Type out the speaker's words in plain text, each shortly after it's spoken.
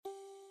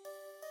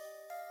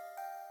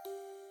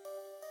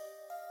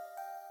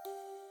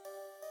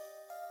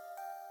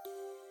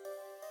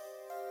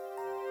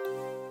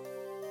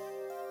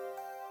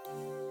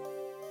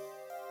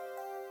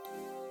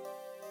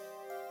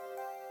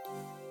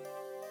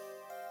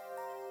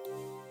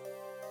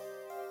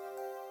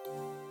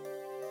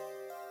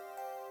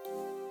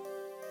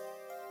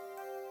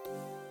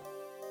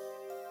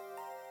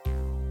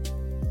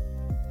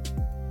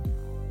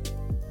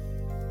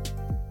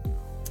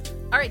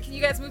right, can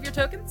you guys move your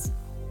tokens?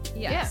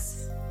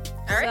 Yes.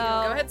 All right,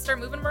 So- go ahead and start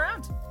moving them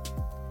around.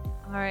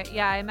 All right.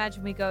 Yeah, I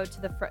imagine we go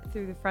to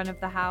through the front of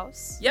the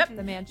house. Yep.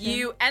 The mansion.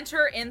 You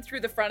enter in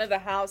through the front of the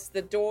house.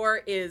 The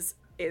door is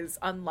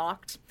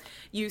unlocked.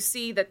 You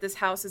see that this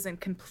house is in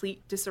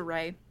complete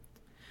disarray.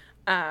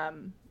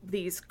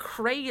 These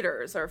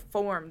craters are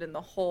formed in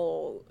the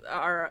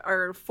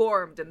are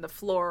formed in the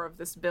floor of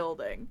this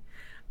building.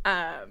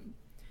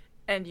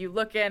 And you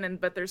look in,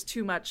 but there's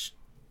too much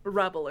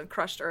rubble and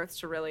crushed earth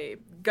to really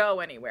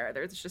go anywhere.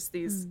 There's just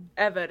these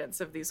evidence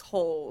of these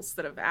holes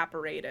that have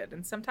apparated,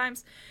 and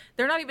sometimes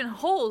they're not even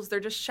holes, they're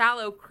just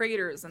shallow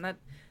craters, and that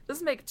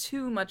doesn't make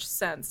too much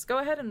sense. Go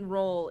ahead and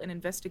roll an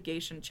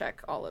investigation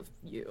check, all of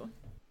you.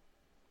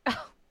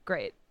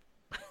 Great.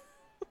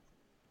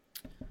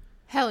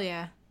 Hell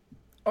yeah.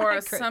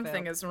 Or Crit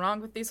something fail. is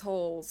wrong with these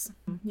holes.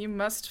 You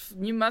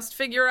must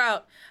figure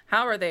out,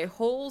 how are they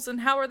holes and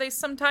how are they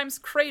sometimes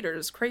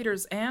craters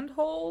and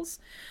holes?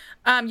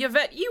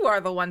 Yvette, you are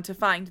the one to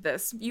find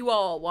this. You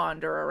all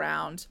wander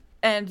around,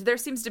 and there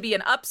seems to be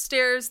an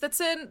upstairs that's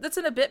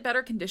in a bit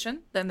better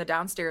condition than the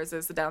downstairs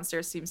is. The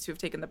downstairs seems to have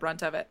taken the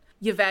brunt of it.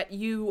 Yvette,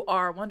 you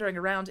are wandering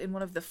around in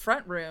one of the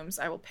front rooms.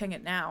 I will ping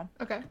it now.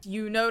 Okay.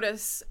 You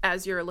notice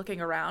as you're looking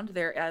around,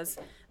 there has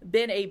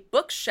been a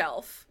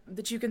bookshelf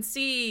that you can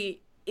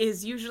see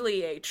is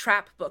usually a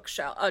trick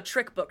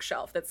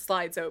bookshelf that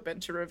slides open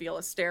to reveal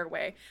a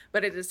stairway,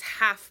 but it is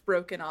half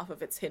broken off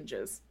of its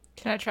hinges.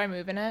 Can I try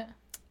moving it?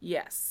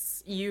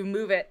 Yes, you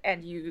move it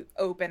and you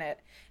open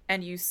it,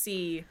 and you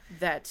see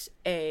that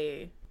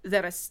a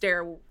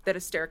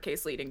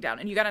staircase leading down.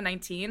 And you got a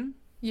 19.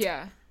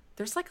 Yeah.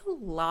 There's like a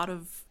lot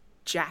of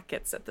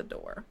jackets at the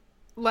door.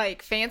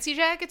 Like fancy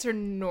jackets or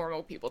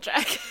normal people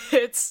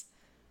jackets?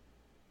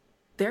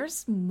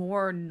 There's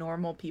more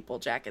normal people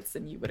jackets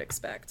than you would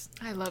expect.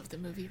 I love the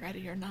movie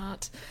Ready or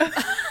Not.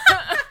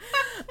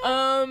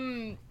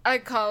 I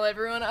call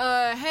everyone,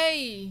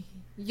 hey,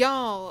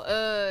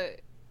 y'all,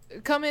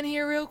 come in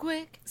here real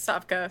quick.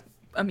 Savka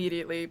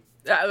immediately,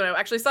 I don't know,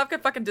 actually Savka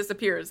fucking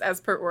disappears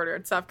as per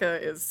ordered. Savka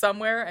is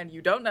somewhere and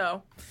you don't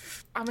know.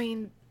 I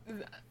mean,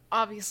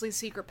 obviously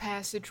secret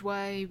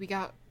passageway, we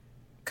got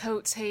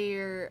coats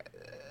here.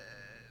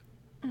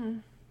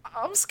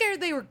 I'm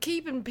scared they were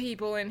keeping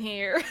people in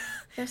here.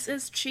 This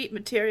is cheap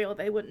material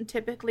they wouldn't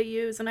typically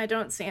use, and I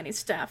don't see any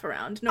staff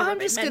around. Nor I'm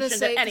were just they gonna mentioned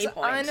say, at any 'cause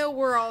point. I know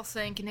we're all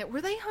thinking it.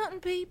 Were they hunting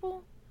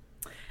people?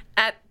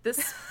 At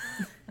this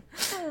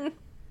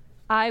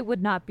I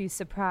would not be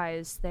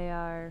surprised. They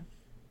are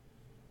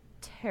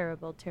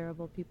terrible,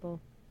 terrible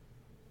people.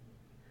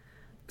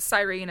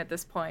 Cyrene, at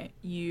this point,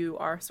 you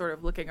are sort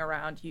of looking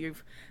around.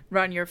 You've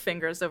run your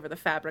fingers over the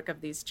fabric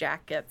of these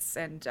jackets,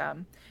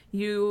 and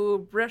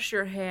you brush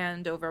your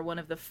hand over one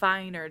of the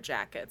finer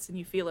jackets, and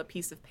you feel a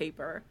piece of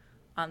paper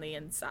on the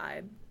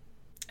inside.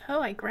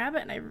 Oh, I grab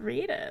it and I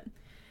read it.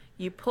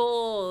 You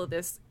pull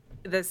this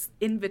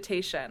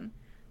invitation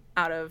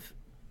out of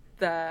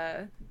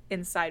the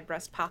inside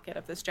breast pocket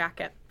of this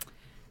jacket,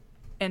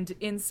 and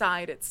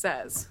inside it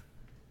says,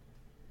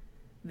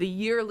 "The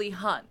yearly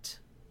hunt.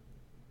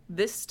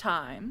 This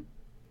time,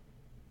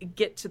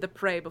 get to the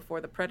prey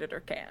before the predator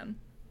can."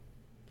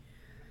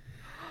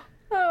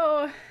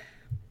 Oh,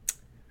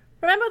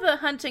 remember the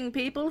hunting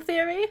people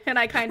theory? And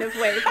I kind of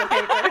wave the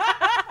paper.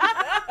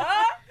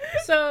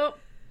 So,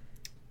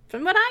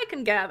 from what I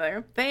can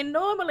gather, they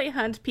normally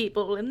hunt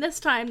people, and this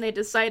time they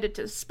decided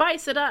to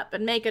spice it up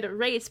and make it a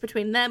race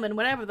between them and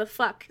whatever the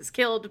fuck has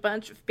killed a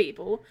bunch of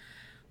people.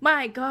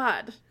 My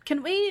God,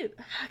 can we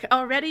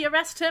already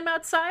arrest him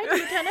outside,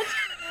 Lieutenant?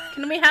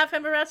 Can we have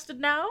him arrested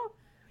now?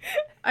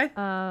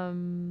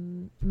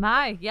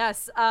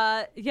 Yes.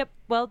 Yep.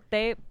 Well,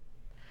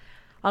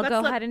 I'll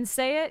go ahead and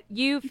say it.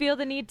 You feel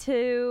the need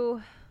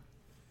to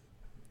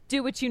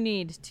do what you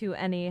need to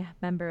any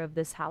member of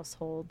this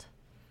household.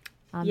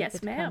 Yes,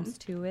 if it ma'am. comes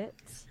to it.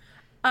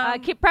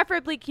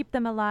 Preferably keep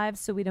them alive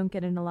so we don't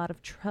get in a lot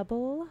of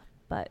trouble.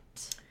 But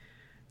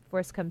if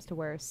worse comes to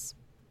worse.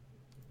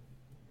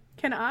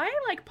 Can I,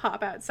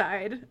 pop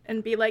outside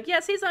and be like,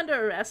 yes, he's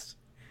under arrest?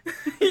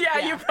 Yeah,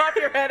 you pop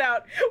your head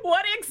out.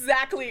 What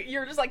exactly?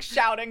 You're just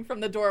shouting from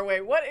the doorway.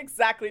 What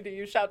exactly do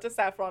you shout to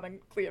Saffron and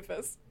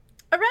Cleophas?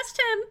 Arrest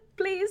him,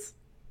 please.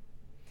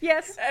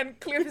 Yes. And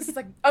Cleophas is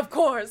like, "Of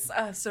course,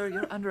 sir,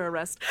 you're under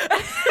arrest."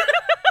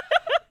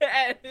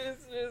 And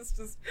it's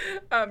just,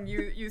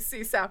 you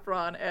see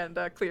Saffron and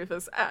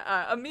Cleophas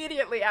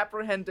immediately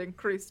apprehending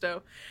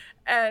Christo.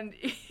 And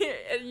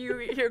you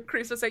hear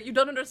Christo say, "You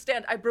don't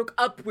understand, I broke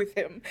up with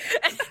him."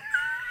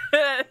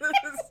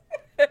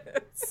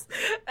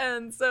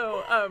 And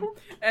so,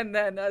 and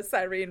then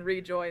Cyrene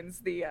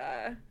rejoins the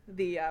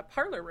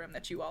parlor room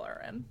that you all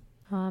are in.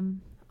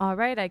 All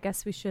right, I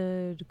guess we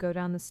should go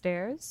down the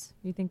stairs.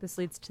 You think this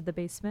leads to the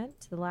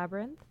basement, to the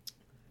labyrinth?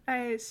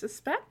 I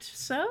suspect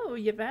so,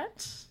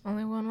 Yvette.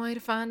 Only one way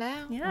to find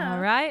out. Yeah. All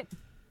right.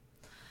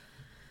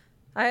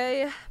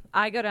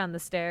 I go down the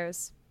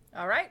stairs.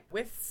 All right,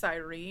 with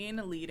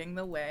Cyrene leading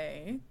the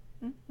way.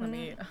 Let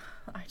me,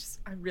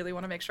 I really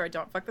want to make sure I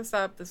don't fuck this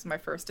up. This is my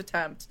first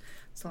attempt.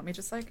 So let me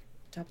just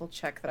double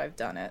check that I've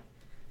done it.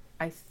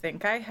 I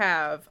think I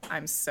have.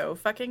 I'm so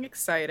fucking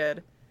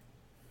excited.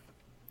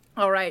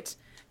 All right.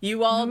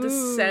 You all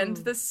descend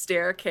the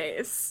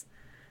staircase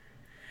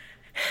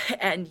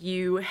and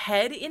you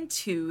head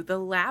into the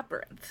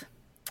labyrinth.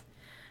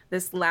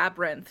 This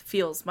labyrinth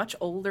feels much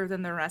older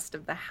than the rest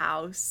of the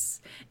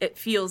house. It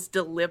feels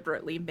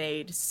deliberately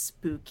made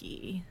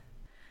spooky,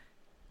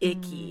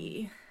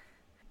 icky.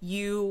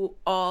 You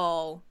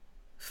all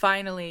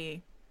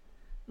finally,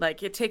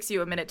 like, it takes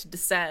you a minute to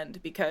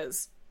descend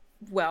because,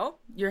 well,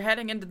 you're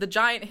heading into the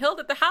giant hill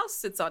that the house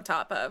sits on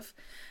top of.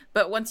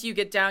 But once you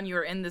get down, you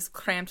are in this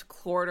cramped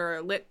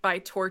corridor lit by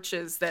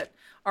torches that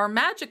are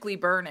magically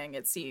burning,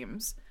 it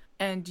seems.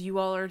 And you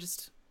all are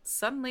just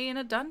suddenly in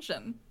a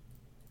dungeon.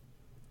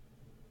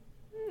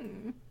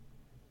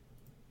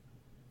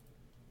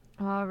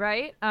 All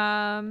right.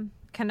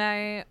 Can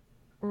I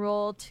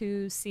roll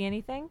to see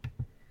anything?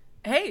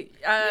 Hey,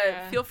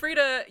 feel free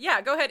to,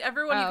 go ahead.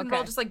 Everyone, you can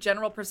roll just like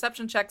general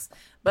perception checks,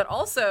 but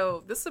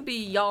also this would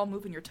be y'all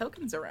moving your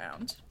tokens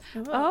around.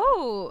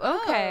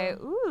 Oh, okay.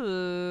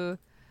 Ooh.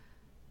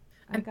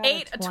 An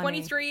 8, a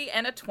 23,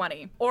 and a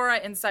 20. Aura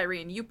and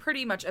Cyrene, you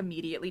pretty much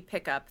immediately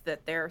pick up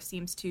that there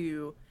seems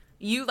to,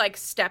 you like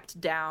stepped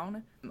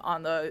down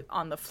on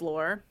the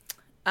floor.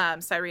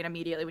 Cyrene,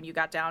 immediately when you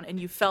got down, and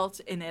you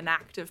felt an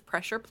inactive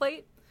pressure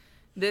plate.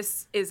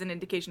 This is an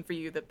indication for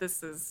you that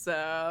this is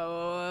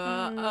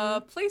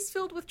a place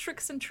filled with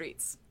tricks and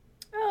treats.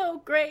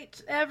 Oh,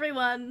 great,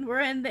 everyone.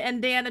 We're in the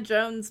Indiana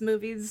Jones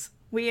movies.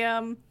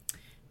 The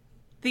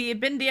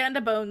Indiana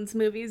Bones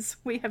movies.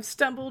 We have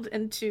stumbled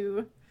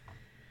into...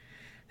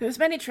 There's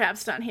many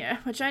traps down here,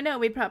 which I know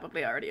we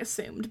probably already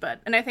assumed,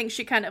 and I think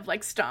she kind of,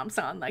 like,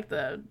 stomps on, like,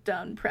 the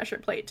down pressure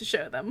plate to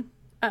show them.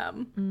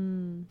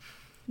 And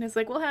it's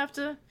like, we'll have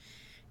to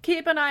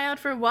keep an eye out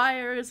for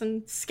wires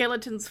and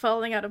skeletons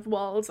falling out of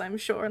walls, I'm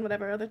sure, and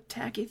whatever other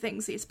tacky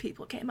things these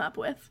people came up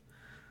with.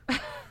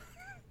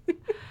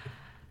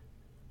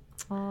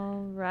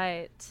 All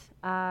right.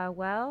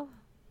 Well,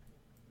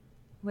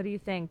 what do you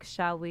think?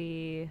 Shall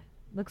we...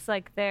 Looks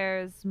like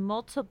there's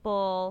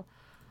multiple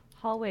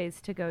hallways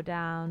to go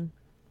down.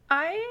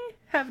 I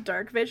have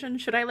dark vision.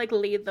 Should I, like,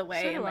 lead the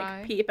way and,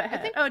 like, peep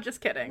ahead? Oh,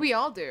 just kidding. We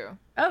all do.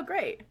 Oh,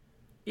 great.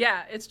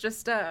 Yeah, it's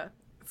just,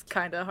 it's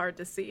kind of hard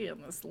to see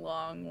in this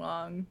long,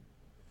 long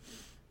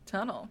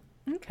tunnel.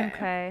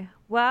 Okay.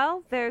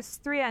 Well, there's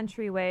 3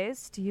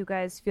 entryways. Do you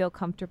guys feel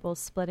comfortable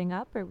splitting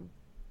up, or...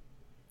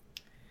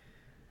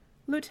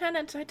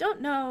 Lieutenant, I don't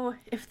know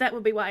if that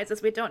would be wise,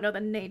 as we don't know the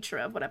nature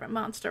of whatever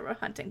monster we're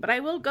hunting, but I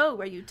will go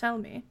where you tell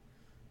me.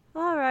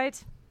 All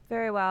right.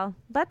 Very well.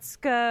 Let's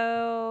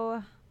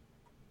go.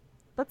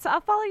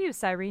 I'll follow you,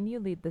 Cyrene. You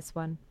lead this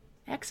one.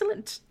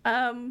 Excellent.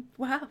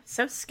 Wow,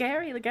 so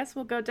scary. I guess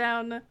we'll go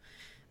down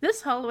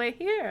this hallway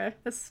here.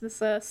 This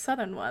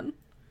southern one.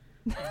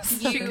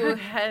 You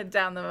head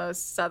down the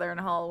most southern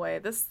hallway.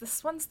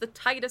 This one's the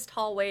tightest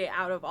hallway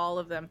out of all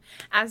of them.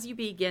 As you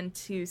begin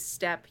to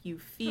step, you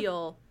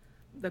feel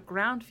the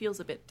ground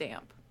feels a bit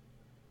damp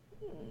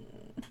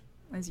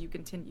as you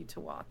continue to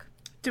walk.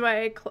 Do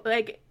I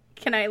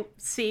can I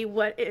see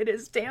what it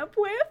is damp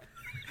with?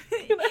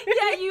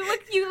 Yeah,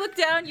 you look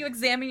down, you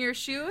examine your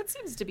shoe. It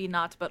seems to be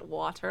naught but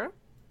water.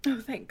 Oh,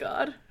 thank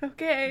God.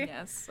 Okay.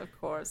 Yes, of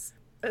course.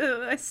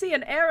 I see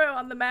an arrow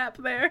on the map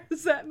there.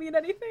 Does that mean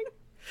anything?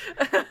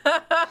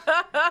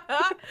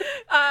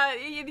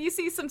 You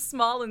see some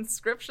small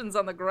inscriptions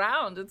on the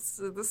ground.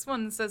 This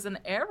one says an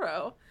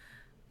arrow.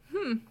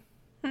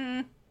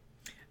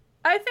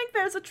 I think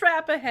there's a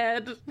trap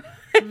ahead.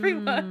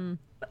 Everyone.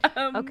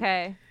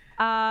 Okay.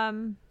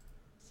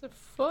 It's a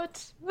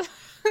foot.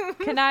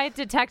 Can I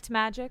detect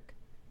magic?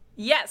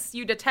 Yes,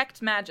 you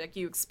detect magic.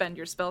 You expend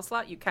your spell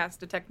slot, you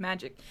cast detect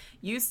magic.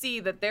 You see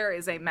that there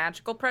is a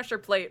magical pressure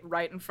plate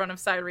right in front of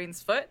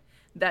Cyrene's foot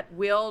that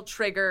will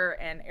trigger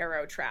an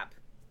arrow trap.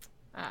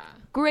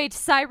 Great.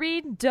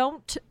 Cyrene,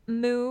 don't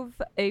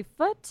move a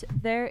foot.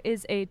 There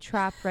is a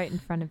trap right in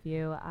front of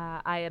you.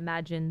 I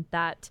imagine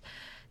that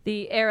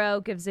the arrow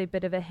gives a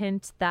bit of a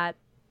hint that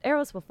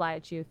arrows will fly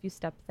at you if you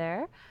step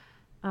there.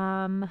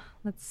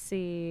 Let's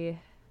see.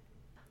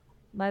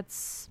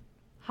 Let's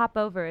hop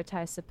over it,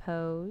 I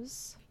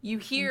suppose. You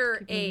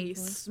hear a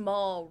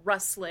small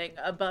rustling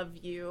above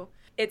you.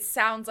 It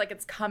sounds like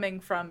it's coming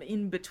from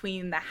in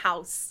between the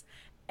house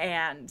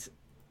and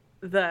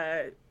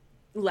the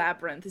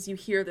labyrinth, as you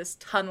hear this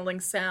tunneling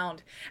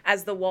sound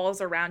as the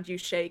walls around you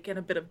shake and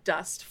a bit of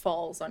dust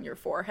falls on your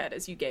forehead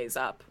as you gaze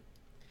up.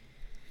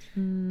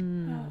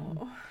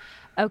 Oh.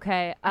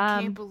 Okay.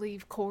 I can't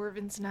believe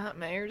Corvin's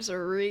nightmares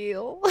are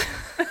real.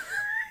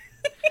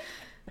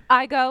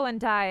 I go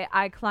and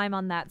I climb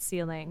on that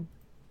ceiling,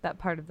 that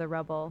part of the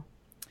rubble.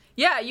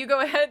 Yeah, you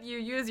go ahead, you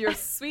use your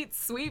sweet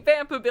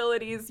vamp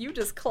abilities, you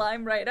just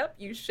climb right up,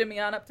 you shimmy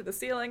on up to the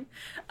ceiling.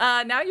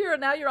 Now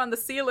you're on the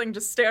ceiling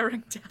just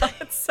staring down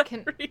at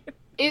Cyrene.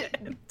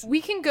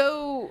 We can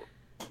go,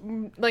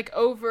 like,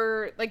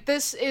 over, like,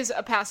 this is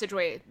a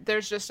passageway.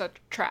 There's just a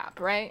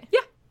trap, right?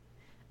 Yeah.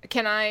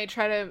 Can I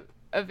try to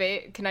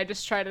evade? Can I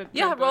just try to...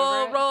 Yeah,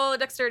 roll a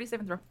dexterity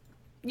saving throw.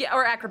 Yeah,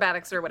 or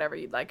acrobatics or whatever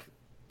you'd like.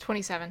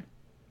 27.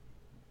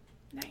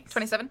 Nice.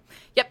 27.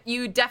 Yep,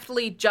 you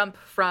definitely jump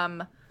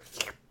from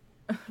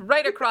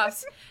right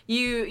across.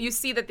 You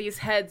see that these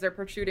heads are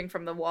protruding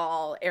from the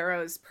wall,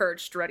 arrows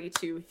perched ready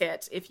to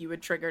hit if you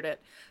had triggered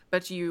it,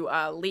 but you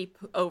leap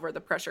over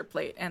the pressure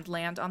plate and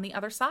land on the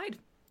other side.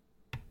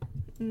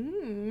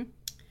 Can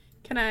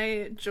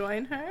I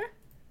join her?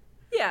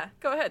 Yeah,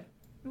 go ahead.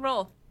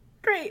 Roll.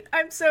 Great.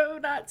 I'm so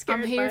not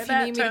scared I'm here by if you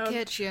that need me to tone.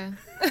 catch you.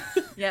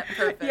 Yeah,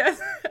 perfect. Yes.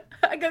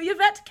 I go,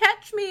 Yvette,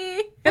 catch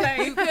me.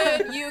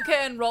 And You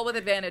can roll with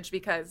advantage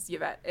because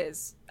Yvette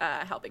is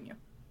helping you.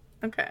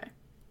 Okay.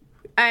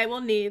 I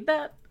will need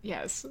that.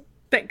 Yes.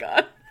 Thank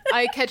God.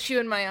 I catch you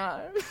in my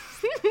arms.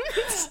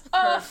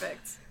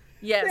 Perfect.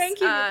 Yes.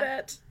 Thank you,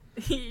 Yvette.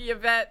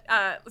 Yvette,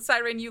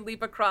 Cyrene, you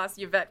leap across.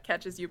 Yvette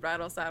catches you,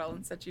 bridle saddle,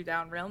 and sets you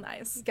down real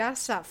nice. You gotta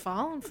stop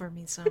falling for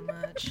me so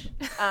much.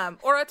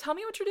 Aura, tell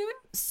me what you're doing.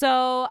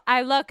 So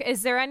I look,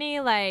 is there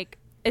any like,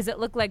 does it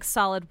look like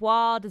solid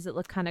wall? Does it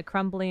look kind of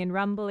crumbly and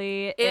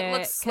rumbly? It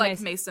looks can like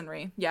I-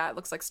 masonry. Yeah, it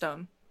looks like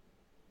stone.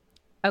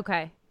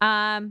 Okay.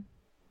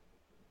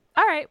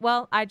 All right.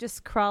 Well, I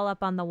just crawl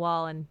up on the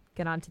wall and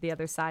get onto the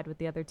other side with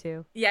the other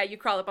two. Yeah, you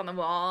crawl up on the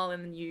wall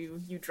and then you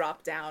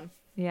drop down.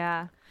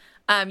 Yeah.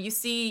 You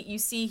see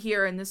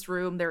here in this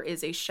room there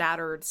is a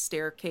shattered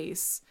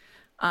staircase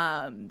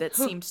that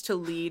seems to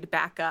lead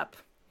back up.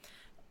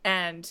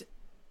 And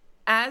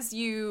as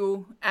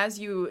you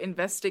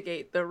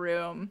investigate the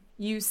room,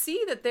 you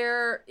see that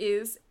there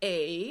is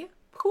a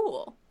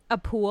pool A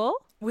pool?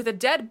 with a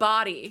dead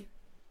body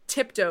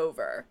tipped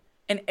over,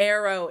 an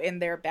arrow in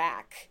their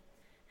back.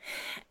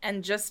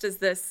 And just as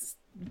this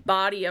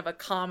body of a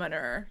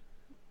commoner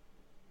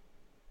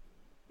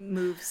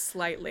moves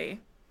slightly,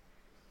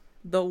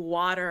 the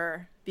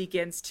water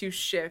begins to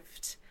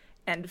shift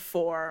and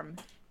form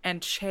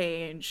and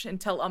change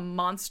until a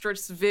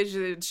monstrous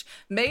visage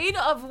made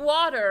of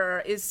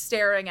water is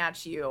staring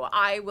at you.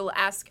 I will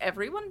ask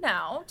everyone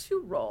now to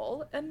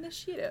roll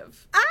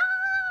initiative.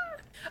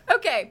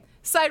 Okay,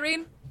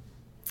 Cyrene,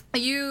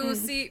 you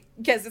see,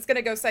 because it's going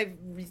to go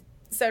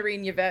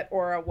Cyrene, Yvette,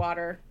 or a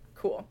water.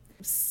 Cool.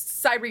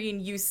 Cyrene,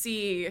 you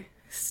see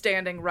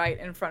standing right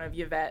in front of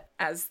Yvette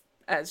as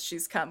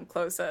she's come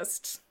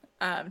closest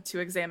to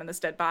examine this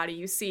dead body.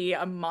 You see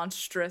a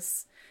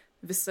monstrous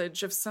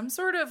visage of some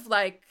sort of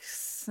like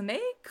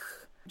snake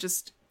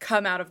just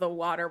come out of the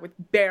water with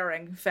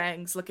bearing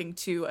fangs looking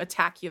to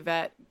attack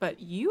Yvette. But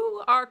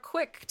you are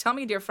quick. Tell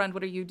me, dear friend,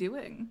 what are you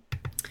doing?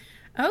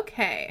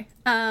 Okay.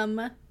 Am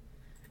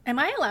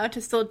I allowed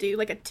to still do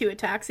like 2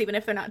 attacks even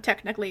if they're not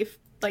technically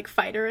like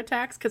fighter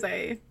attacks?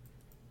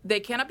 They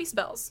cannot be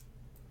spells.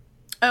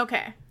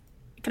 Okay.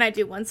 Can I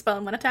do 1 spell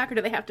and 1 attack, or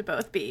do they have to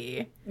both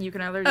be? You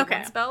can either do Okay.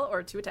 1 spell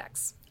or 2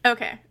 attacks.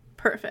 Okay.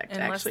 Perfect.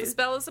 Unless Actually, the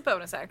spell is a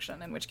bonus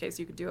action, in which case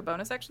you could do a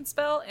bonus action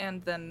spell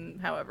and then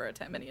however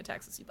many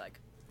attacks as you'd like.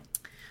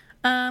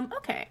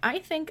 okay. I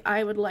think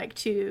I would like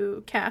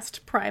to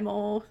cast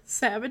Primal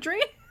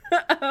Savagery.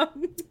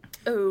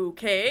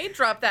 Okay,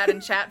 drop that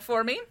in chat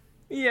for me.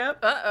 Yep.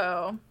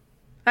 Uh-oh.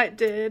 I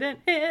didn't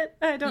hit.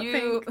 I don't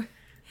think.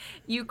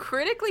 You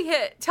critically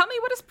hit. Tell me,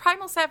 what does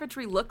Primal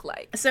Savagery look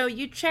like? So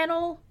you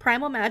channel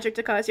primal magic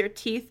to cause your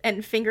teeth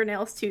and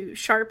fingernails to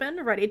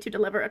sharpen, ready to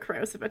deliver a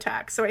corrosive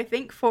attack. So I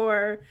think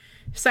for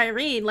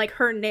Cyrene, like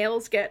her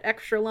nails get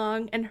extra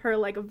long and her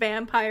like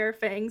vampire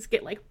fangs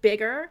get like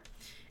bigger.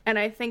 And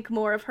I think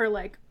more of her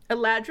like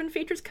Eladrin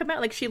features come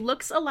out. Like she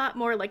looks a lot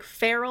more like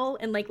feral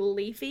and like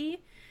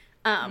leafy.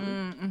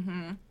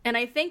 And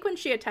I think when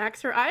she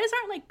attacks, her eyes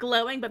aren't like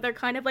glowing, but they're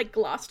kind of like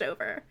glossed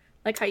over.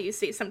 Like how you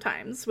see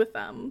sometimes with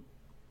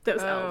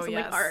those elves and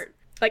yes. like art.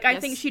 Like I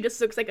Yes. think she just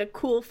looks like a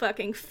cool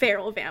fucking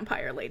feral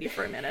vampire lady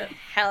for a minute.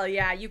 Hell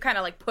yeah. You kind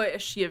of like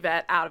push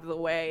Yvette out of the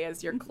way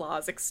as your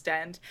claws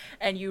extend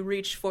and you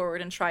reach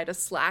forward and try to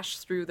slash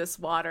through this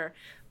water.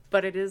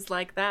 But it is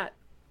like that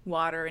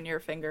water in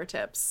your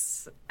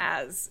fingertips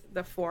as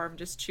the form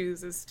just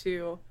chooses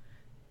to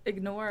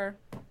ignore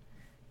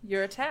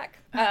your attack.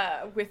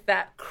 With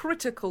that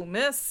critical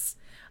miss,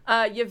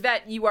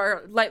 Yvette, you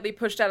are lightly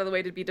pushed out of the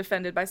way to be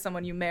defended by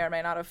someone you may or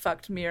may not have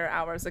fucked mere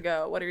hours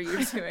ago. What are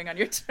you doing on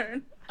your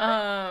turn?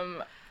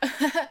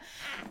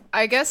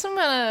 I guess I'm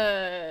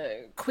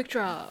gonna quick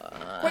draw.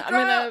 Quick I'm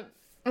draw!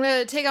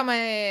 gonna take out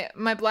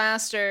my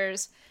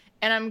blasters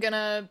and I'm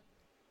gonna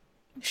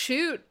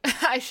shoot.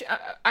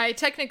 I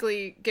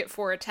technically get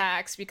 4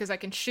 attacks because I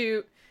can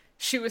shoot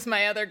with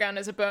my other gun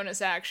as a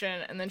bonus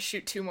action, and then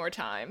shoot 2 more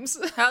times.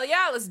 Hell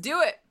yeah, let's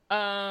do it.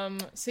 So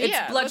It's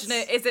yeah, bludgeoning.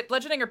 let's- Is it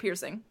bludgeoning or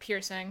piercing?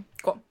 piercing.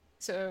 Cool.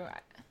 So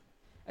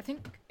I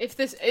think if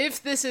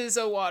this is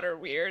a water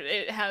weird,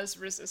 it has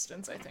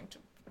resistance. I think to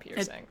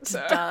piercing. It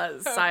so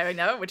does. I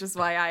know, which is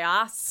why I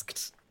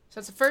asked. So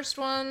it's the first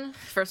one,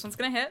 First one's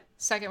gonna hit.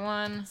 second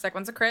one. Second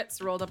one's a crit,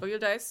 so roll double your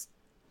dice.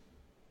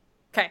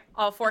 Okay,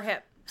 all 4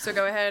 hit. So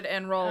go ahead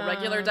and roll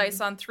regular dice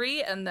on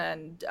 3 and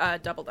then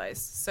double dice.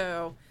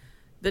 So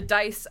the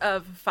dice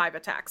of 5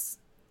 attacks.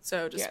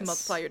 So just Yes.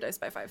 multiply your dice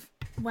by 5.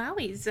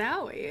 Wowie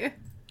zowie.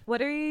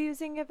 What are you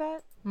using,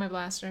 Yvette? My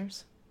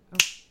blasters.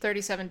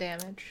 37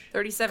 damage.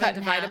 37 Cut in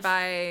divided half.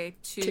 by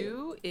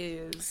 2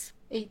 is...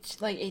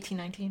 18,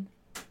 19.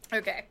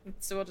 Okay,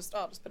 so I'll just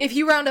put If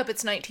you round up,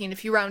 it's 19.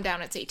 If you round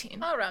down, it's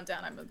 18. I'll round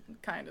down. I'm a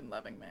kind and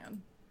loving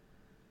man.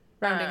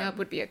 Rounding up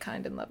would be a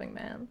kind and loving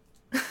man.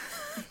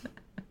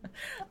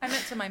 I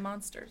meant to my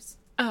monsters.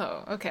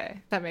 Oh,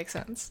 okay. That makes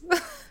sense.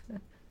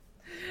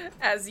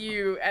 As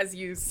you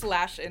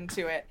slash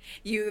into it,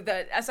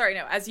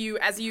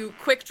 as you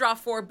quick draw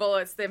 4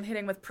 bullets, them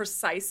hitting with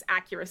precise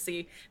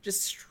accuracy,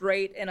 just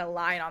straight in a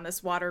line on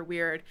this water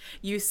weird.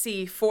 You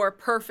see 4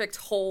 perfect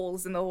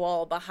holes in the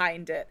wall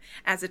behind it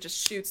as it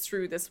just shoots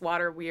through this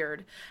water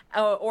weird.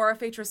 Aura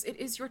Phaetris, it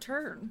is your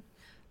turn.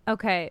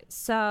 Okay,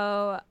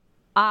 so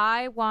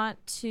I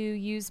want to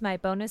use my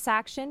bonus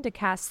action to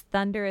cast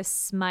Thunderous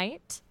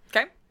Smite.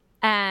 Okay.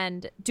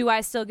 And do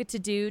I still get to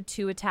do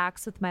 2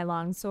 attacks with my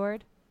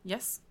longsword?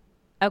 Yes.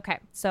 Okay,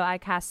 so I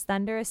cast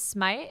Thunderous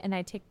Smite, and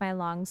I take my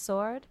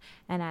longsword,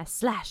 and I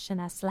slash,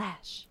 and I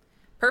slash.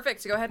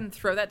 Perfect. Go ahead and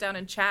throw that down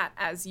in chat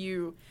as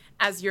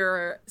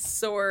your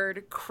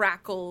sword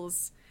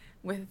crackles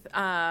with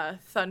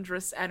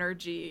thunderous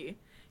energy.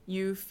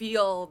 You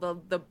feel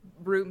the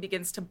room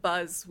begins to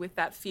buzz with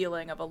that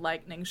feeling of a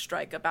lightning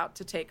strike about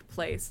to take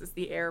place as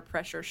the air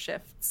pressure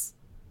shifts.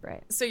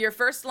 Right. So your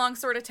first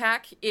longsword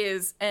attack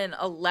is an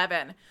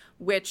 11,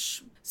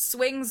 which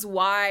swings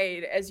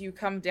wide as you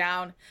come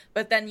down,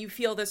 but then you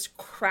feel this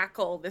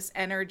crackle, this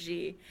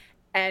energy,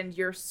 and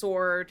your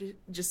sword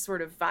just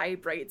sort of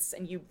vibrates,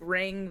 and you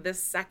bring the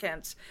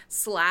second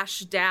slash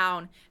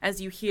down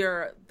as you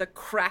hear the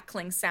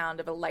crackling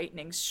sound of a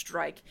lightning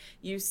strike.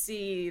 You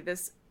see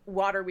this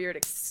water weird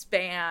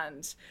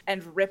expand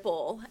and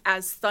ripple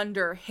as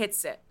thunder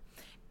hits it.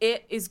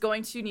 It is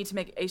going to need to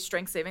make a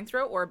strength saving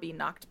throw or be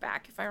knocked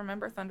back, if I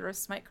remember Thunderous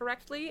Smite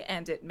correctly,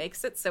 and it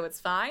makes it, so it's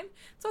fine.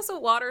 It's also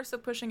water, so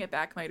pushing it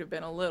back might have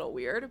been a little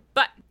weird.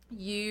 But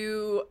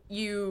so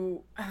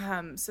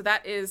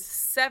that is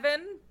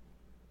 7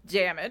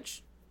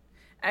 damage.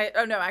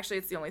 Actually,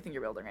 it's the only thing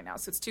you're building right now,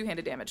 so it's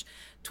 2-handed damage.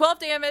 12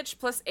 damage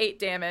plus 8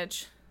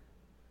 damage.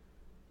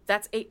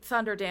 That's 8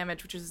 thunder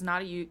damage, which is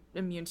not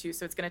immune to,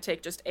 so it's going to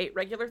take just 8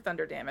 regular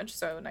thunder damage,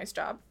 so nice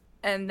job.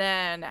 And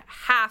then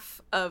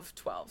half of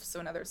 12, so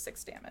another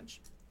 6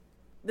 damage.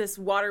 This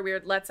water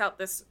weird lets out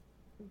this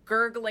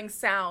gurgling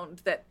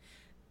sound that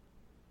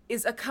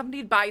is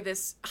accompanied by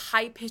this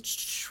high-pitched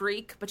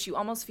shriek, but you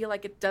almost feel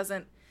like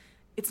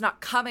it's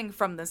not coming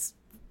from this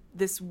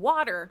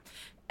water.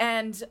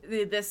 And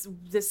this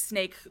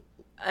snake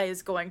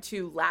is going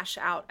to lash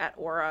out at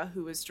Aura,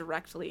 who is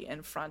directly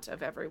in front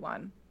of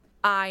everyone.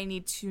 I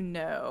need to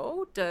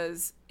know,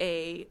 does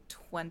a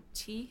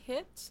 20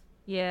 hit?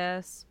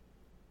 Yes.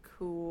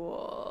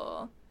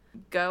 Cool.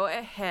 Go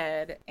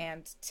ahead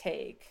and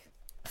take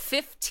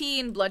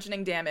 15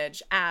 bludgeoning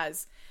damage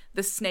as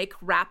the snake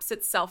wraps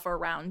itself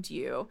around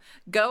you.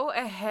 Go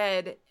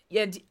ahead.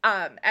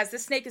 As the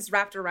snake is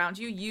wrapped around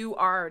you, you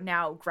are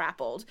now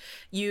grappled.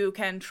 You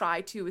can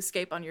try to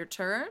escape on your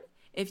turn.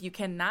 If you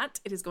cannot,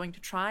 it is going to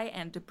try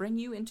and to bring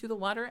you into the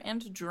water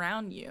and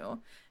drown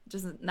you. It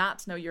does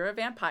not know you're a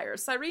vampire.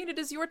 Cyrene, it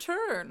is your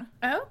turn.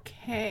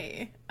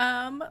 Okay.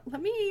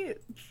 Let me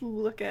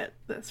look at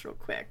this real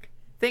quick.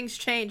 Things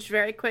changed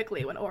very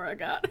quickly when Aura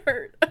got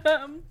hurt.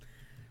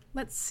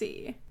 Let's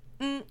see.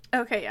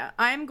 Okay, yeah.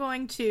 I'm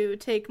going to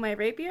take my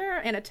rapier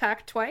and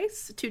attack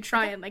twice to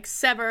try and,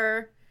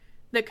 sever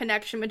the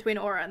connection between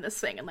Aura and this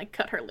thing and,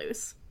 cut her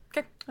loose.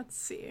 Okay. Let's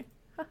see.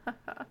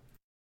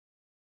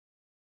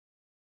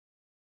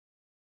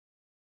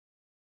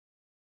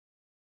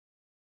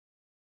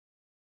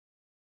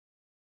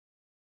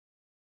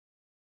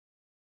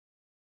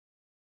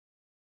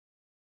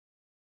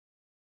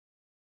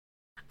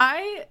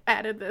 I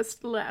added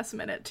this last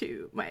minute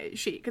to my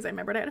sheet because I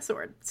remembered I had a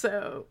sword,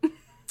 so...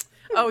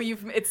 Oh,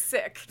 it's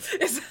sick,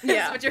 is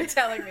what you're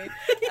telling me.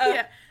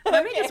 Yeah.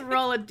 Let me just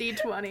roll a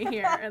d20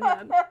 here, and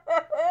then...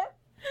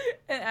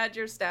 And add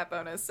your stat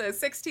bonus. So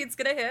 16's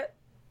gonna hit.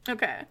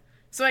 Okay.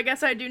 So I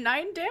guess I do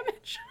 9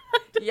 damage?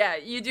 Yeah,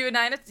 you do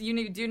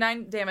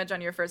 9 damage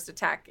on your first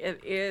attack.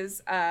 It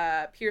is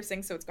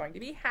piercing, so it's going to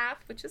be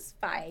half, which is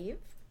 5.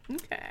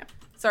 Okay.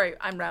 Sorry,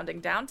 I'm rounding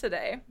down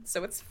today,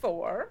 so it's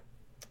 4.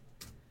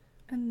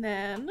 And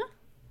then...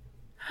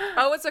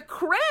 Oh, it's a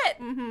crit!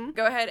 Mm-hmm.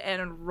 Go ahead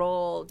and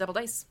roll double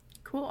dice.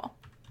 Cool.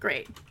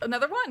 Great.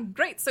 Another 1.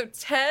 Great. So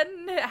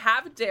 10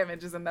 half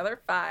damage is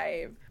another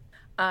 5.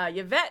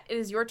 Yvette, it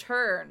is your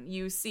turn.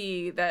 You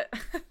see that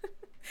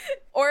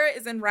Aura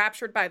is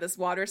enraptured by this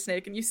water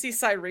snake, and you see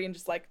Cyrene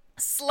just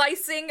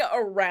slicing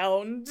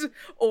around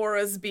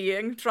Aura's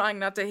being, trying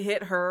not to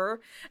hit her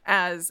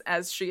as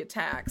she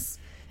attacks.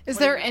 Is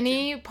there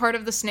any part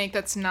of the snake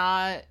that's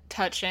not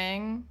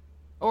touching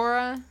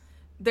Aura?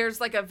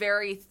 There's a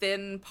very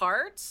thin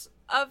part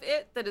of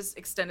it that is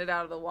extended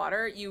out of the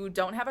water. You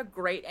don't have a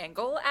great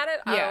angle at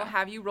it. Yeah. I'll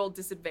have you roll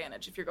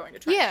disadvantage if you're going to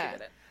try to shoot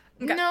at it.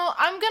 Okay. No,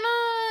 I'm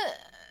gonna...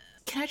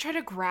 Can I try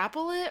to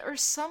grapple it or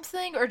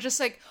something? Or just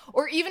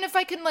or even if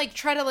I can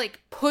try to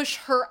push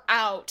her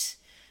out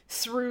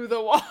through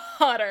the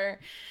water.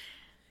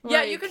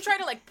 Yeah, you can try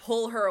to like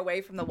pull her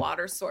away from the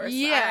water source.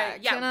 Yeah,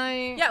 yeah. can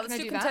I? Yeah, can let's I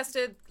do that?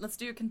 contested. Let's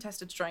do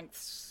contested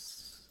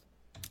strengths.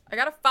 I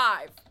got a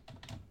 5,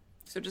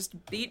 so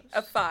just beat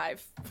a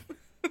 5.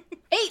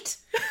 8.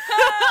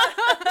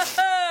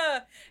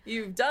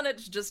 You've done it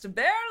just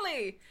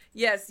barely.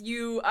 Yes,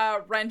 you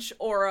wrench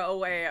Aura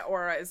away.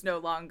 Aura is no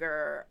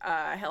longer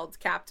held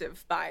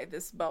captive by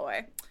this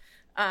boy.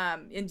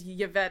 And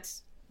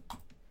Yvette.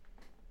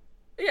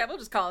 Yeah, we'll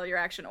just call it your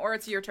action. Or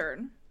it's your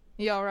turn.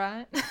 You all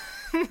right?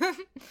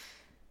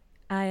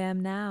 I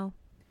am now.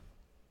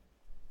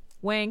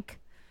 Wink.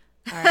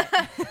 All right.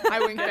 I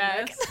wink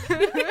back.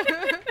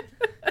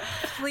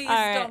 Please All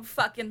right. don't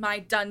fuck in my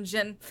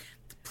dungeon.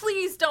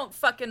 Please don't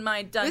fuck in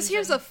my dungeon. This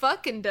here's a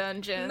fucking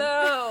dungeon.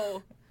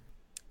 No.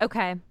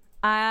 Okay.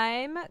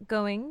 I'm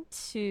going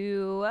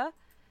to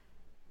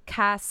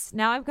cast.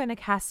 Now I'm going to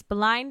cast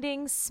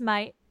Blinding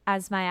Smite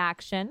as my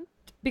action.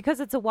 Because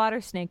it's a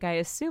water snake, I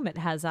assume it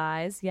has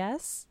eyes,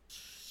 yes?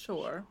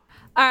 Sure.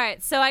 All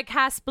right. So I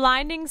cast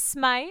Blinding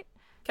Smite.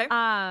 Okay.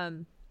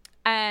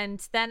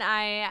 And then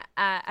I,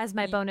 as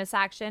my bonus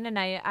action, and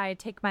I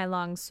take my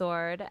long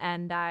sword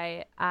and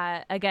I,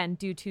 again,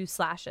 do 2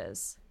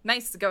 slashes.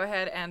 Nice. Go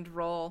ahead and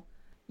roll.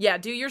 Yeah,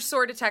 do your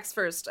sword attacks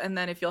first, and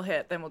then if you'll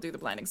hit, then we'll do the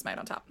blinding smite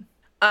on top.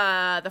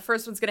 The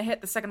first one's gonna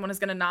hit, the second one is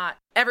gonna not.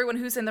 Everyone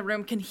who's in the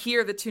room can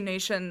hear the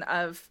tunation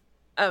of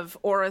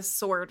Aura's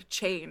sword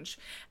change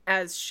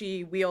as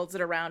she wields it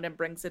around and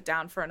brings it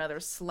down for another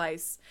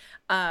slice.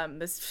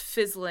 This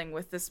fizzling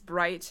with this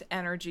bright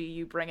energy,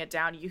 you bring it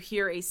down. You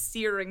hear a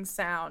searing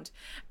sound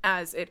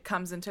as it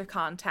comes into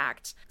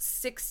contact.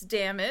 6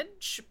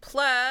 damage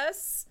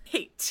plus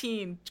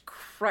 18.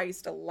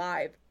 Christ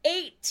alive.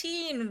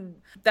 18!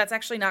 That's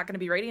actually not going to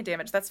be radiant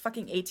damage. That's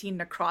fucking 18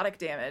 necrotic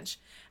damage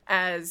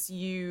as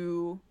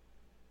you...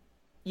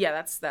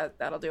 Yeah,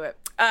 that'll do it.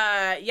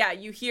 Yeah,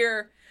 you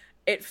hear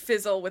it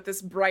fizzle with this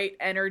bright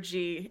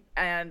energy,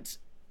 and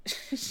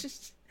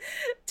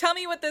tell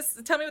me what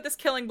this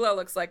killing blow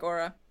looks like,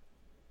 Aura.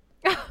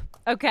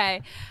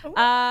 Okay.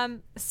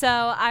 So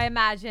I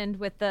imagined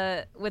with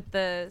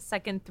the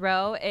second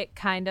throw, it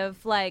kind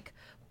of like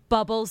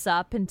bubbles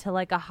up into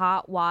like a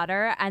hot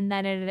water, and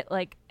then it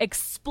like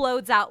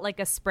explodes out like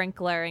a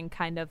sprinkler and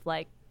kind of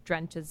like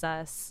drenches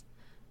us.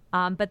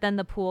 But then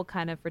the pool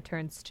kind of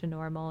returns to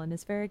normal and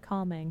is very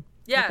calming.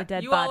 Yeah, with a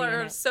dead you all body in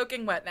are it.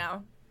 soaking wet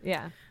now.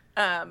 Yeah.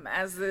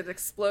 As it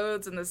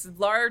explodes in this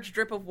large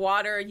drip of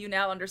water, you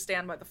now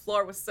understand why the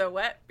floor was so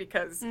wet,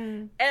 because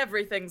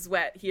everything's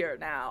wet here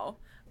now.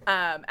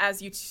 As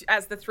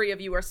the 3 of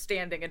you are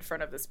standing in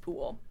front of this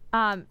pool.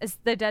 Is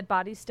the dead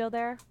body still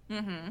there?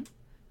 Mm-hmm.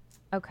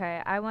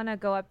 Okay, I want to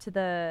go up to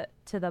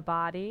the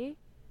body,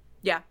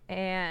 Yeah.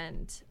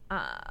 and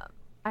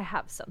I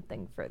have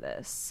something for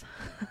this.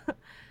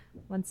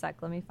 One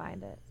sec, let me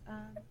find it.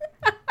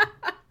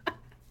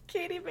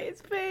 Katie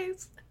Mae's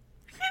face.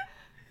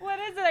 What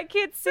is it? I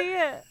can't see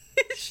it.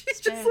 She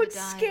just looks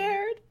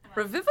scared.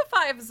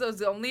 Revivify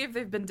episodes only if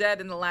they've been dead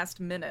in the last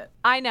minute.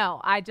 I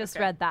know. I just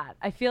Okay. read that.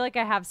 I feel like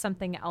I have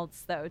something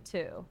else though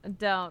too.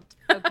 Don't.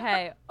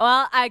 Okay.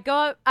 Well, I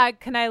go up.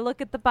 Can I look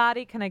at the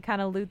body? Can I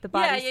kind of loot the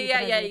body? see if it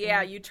has anything?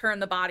 Yeah. You turn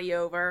the body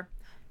over.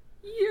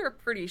 You're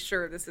pretty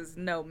sure this is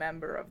no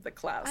member of the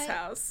Klaus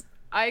house.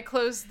 I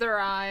close their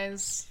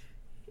eyes.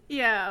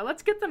 Yeah,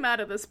 let's get them out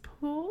of this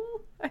pool.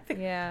 I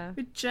think Yeah.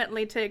 we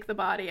gently take the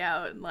body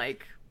out and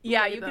like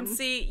Yeah, lay you can them.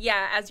 see,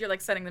 as you're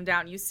like setting them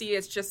down, you see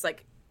it's just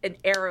like an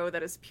arrow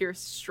that has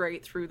pierced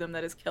straight through them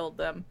that has killed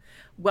them.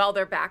 While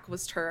their back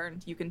was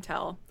turned, you can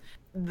tell.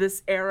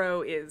 This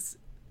arrow is...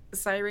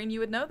 Cyrene, you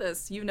would know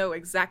this. You know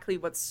exactly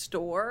what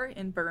store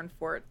in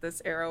Burnfort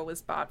this arrow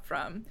was bought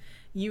from.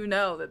 You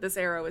know that this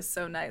arrow is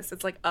so nice.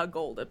 It's like a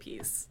gold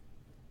apiece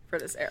for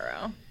this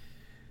arrow.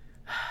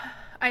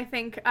 I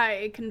think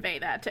I convey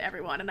that to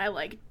everyone, and I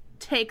like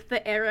take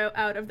the arrow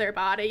out of their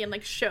body and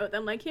like show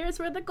them like, here's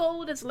where the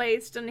gold is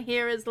laced, and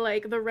here is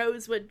like the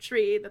rosewood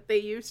tree that they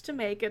used to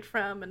make it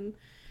from, and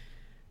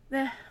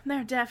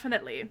they're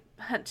definitely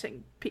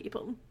hunting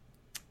people.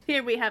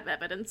 Here we have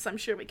evidence. I'm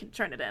sure we can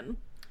turn it in.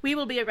 We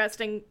will be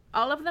arresting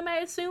all of them, I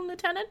assume,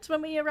 Lieutenant,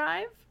 when we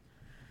arrive.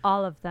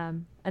 All of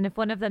them. And if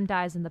one of them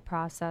dies in the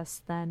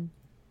process, then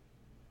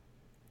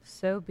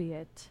so be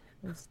it.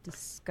 It's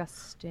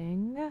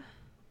disgusting.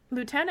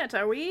 Lieutenant,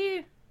 are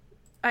we...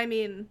 I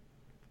mean...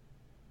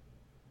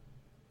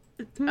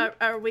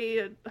 Are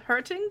we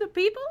hurting the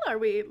people? Are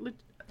we...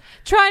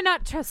 Try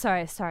not.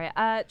 Sorry.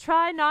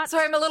 Try not.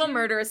 Sorry, I'm a little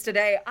murderous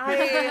today.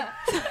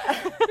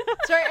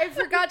 Sorry, I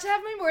forgot to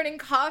have my morning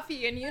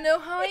coffee, and you know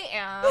how I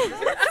am.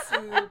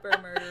 Super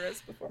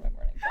murderous before my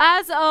morning.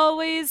 As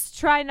always,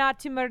 try not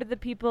to murder the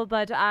people,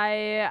 but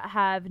I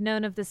have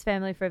known of this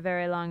family for a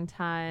very long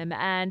time,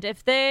 and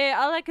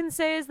all I can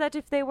say is that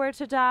if they were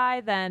to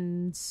die,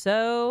 then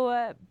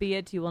so be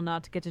it. You will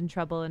not get in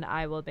trouble, and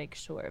I will make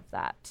sure of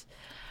that.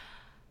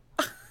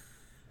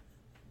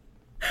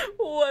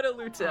 What a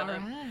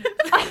lieutenant.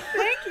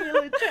 Thank you,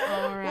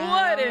 Lieutenant.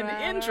 What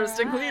an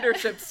interesting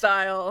leadership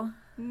style.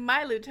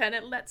 My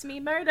lieutenant lets me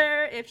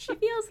murder if she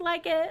feels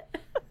like it.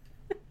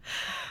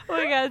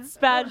 We got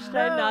smashed.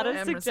 I not have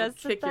Emrys would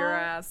suggested kick that. your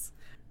ass.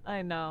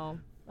 I know.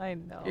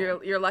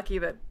 You're lucky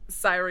that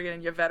Cyrene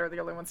and Yvette are the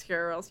only ones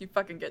here, or else you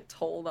fucking get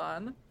told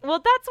on.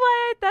 Well,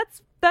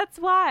 that's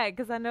why,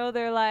 because I know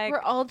they're like. We're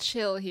all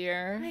chill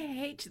here. I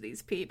hate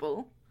these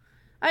people.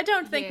 I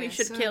don't think we Yeah,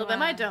 should so kill them.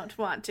 do I. I don't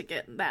want to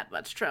get in that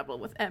much trouble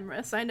with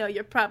Emrys. I know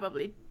you're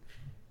probably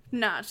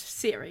not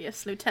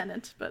serious,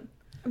 Lieutenant, but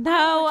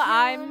No,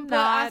 I'm But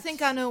not. I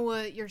think I know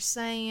what you're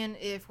saying.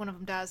 If one of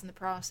them dies in the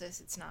process,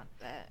 it's not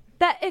that.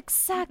 That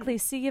exactly.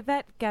 See,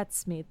 Yvette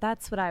gets me.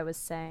 That's what I was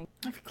saying.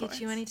 of course.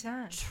 Get you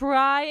anytime.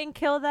 Try and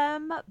kill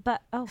them,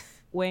 but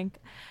wink.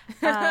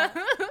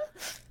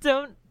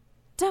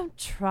 Don't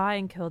try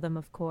and kill them,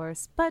 of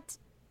course. But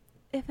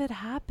if it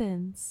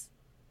happens,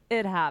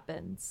 it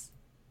happens.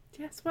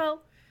 Yes,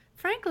 well,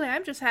 frankly,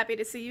 I'm just happy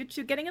to see you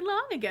two getting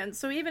along again.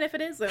 So even if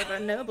it is over a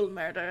noble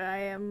murder, I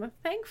am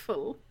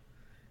thankful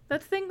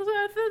that things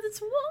are, that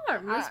it's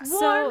warm. It's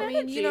warm I mean,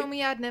 energy. you know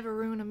me, I'd never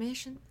ruin a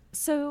mission.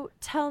 So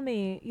tell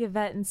me,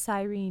 Yvette and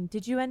Cyrene,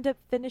 did you end up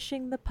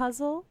finishing the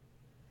puzzle?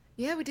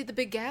 Yeah, we did the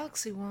big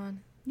galaxy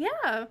one.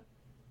 Yeah.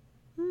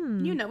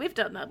 You know, we've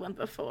done that one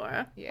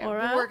before. Yeah, Or,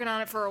 we've been working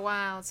on it for a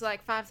while. It's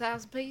like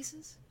 5,000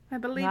 pieces. I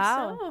believe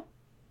Wow. so.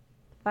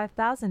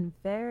 5,000,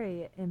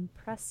 very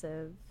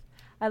impressive.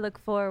 I look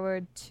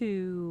forward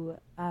to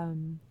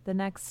the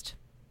next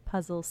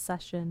puzzle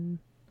session.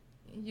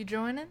 You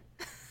joining?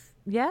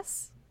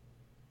 Yes?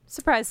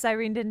 Surprised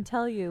Cyrene didn't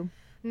tell you.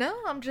 No,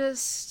 I'm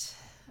just...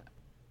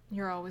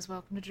 You're always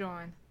welcome to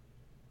join.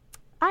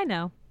 I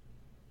know.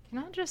 Can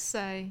I just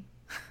say...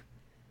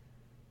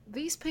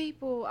 These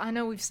people, I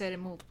know we've said it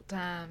multiple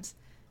times,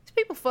 these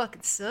people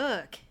fucking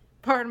suck.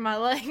 Pardon my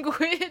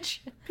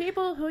language.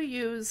 People who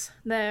use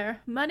their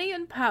money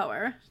and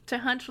power to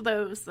hunt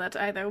those that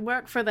either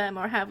work for them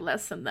or have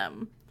less than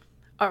them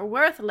are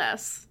worth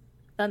less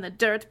than the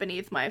dirt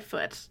beneath my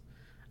foot.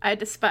 I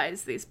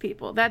despise these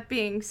people. That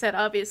being said,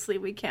 obviously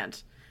we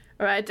can't,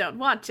 or I don't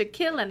want to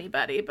kill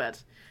anybody,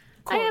 but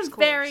I am Course.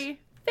 very,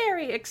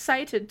 very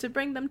excited to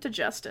bring them to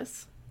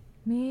justice.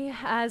 Me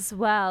as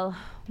well.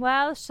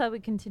 Well, shall we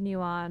continue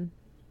on?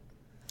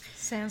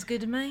 Sounds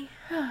good to me.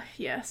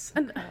 Yes.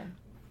 And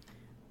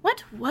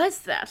what was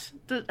that?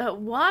 The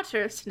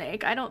water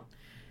snake? I don't...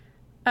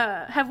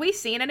 have we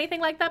seen anything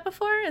like that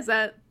before? Is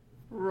that...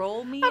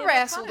 Roll me I an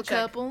wrestled a Arcana check,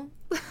 couple.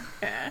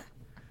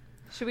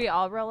 Should we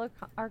all roll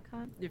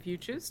Archon? if you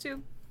choose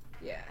to.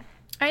 Yeah.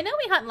 I know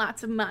we hunt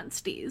lots of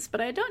monsties,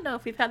 but I don't know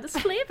if we've had this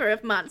flavor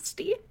of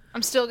monstie.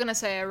 I'm still gonna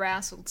say I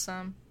wrestled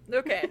some.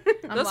 Okay.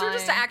 Those are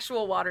just lying.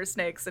 actual water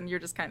snakes, and you're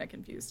just kind of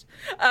confused.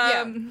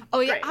 Yeah. Oh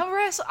yeah,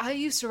 great. I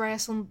used to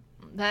wrestle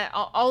that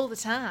all the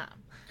time.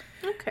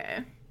 Okay.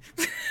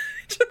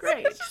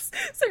 Great.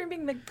 So you're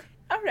being like,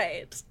 all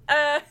right.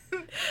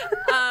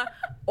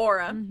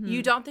 Aura,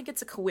 you don't think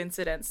it's a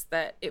coincidence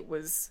that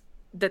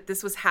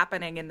this was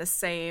happening in the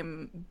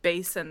same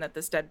basin that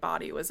this dead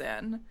body was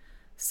in?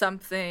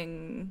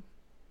 Something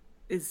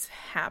is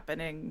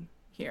happening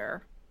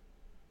here.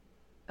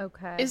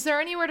 Okay. Is there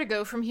anywhere to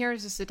go from here? Or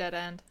is this a dead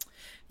end?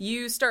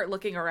 You start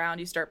looking around,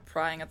 you start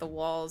prying at the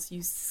walls,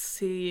 you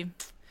see...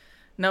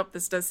 Nope,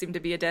 this does seem to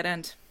be a dead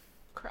end.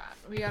 Crap,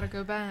 we gotta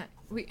go back.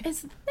 We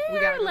Is gotta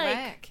there, go like...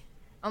 back.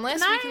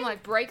 Unless Can we I- can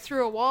like break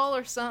through a wall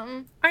or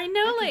something. I know,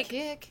 I can like,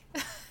 kick.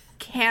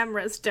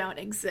 cameras don't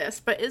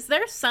exist, but is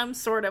there some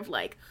sort of,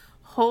 like,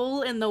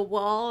 hole in the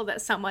wall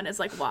that someone is,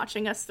 like,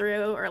 watching us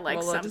through? Or, like,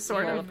 Roll some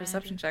sort a of...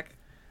 perception check.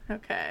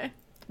 Okay.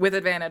 With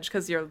advantage,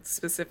 because you're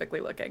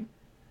specifically looking.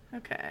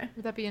 Okay.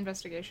 Would that be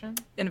investigation?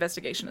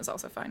 Investigation is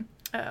also fine.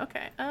 Oh,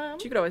 okay.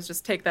 You could always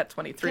just take that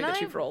 23 Can that I-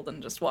 you've rolled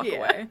and just walk Yeah.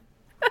 away.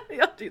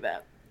 I'll do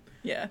that.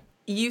 Yeah.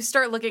 You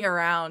start looking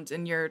around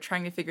and you're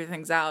trying to figure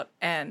things out,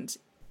 and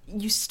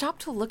you stop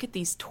to look at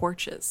these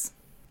torches.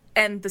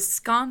 And the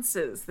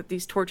sconces that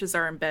these torches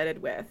are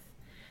embedded with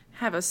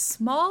have a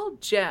small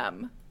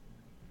gem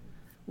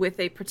with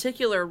a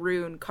particular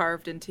rune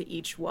carved into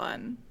each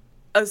one.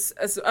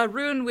 A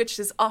rune which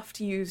is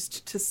oft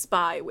used to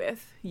spy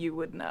with, you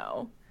would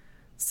know.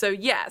 So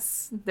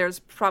yes, there's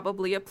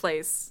probably a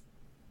place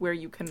where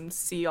you can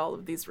see all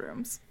of these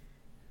rooms.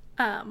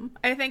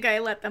 I think I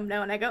let them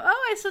know and I go,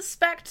 oh, I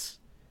suspect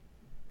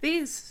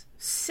these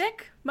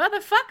sick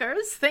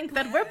motherfuckers think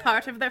that we're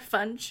part of their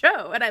fun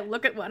show. And I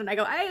look at one and I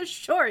go, I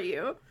assure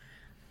you,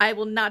 I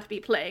will not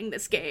be playing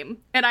this game.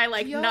 And I,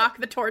 like, knock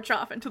the torch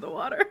off into the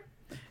water.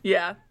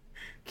 Yeah.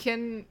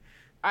 Can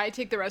I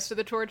take the rest of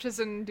the torches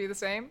and do the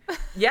same?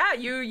 Yeah,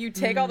 you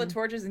take all the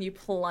torches and you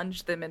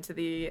plunge them into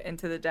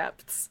the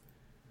depths.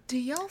 Do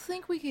y'all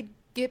think we could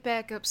get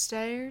back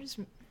upstairs?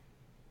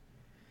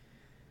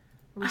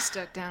 Are we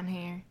stuck down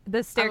here?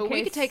 The staircase.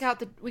 We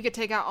could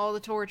take out all the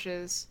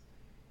torches,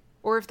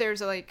 or if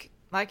there's like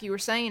you were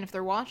saying, if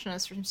they're watching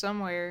us from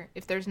somewhere,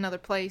 if there's another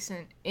place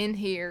in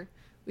here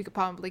we could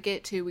probably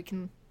get to, we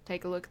can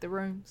take a look at the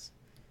rooms.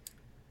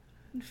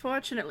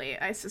 Unfortunately,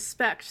 I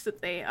suspect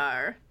that they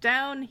are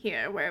down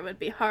here where it would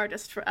be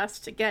hardest for us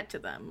to get to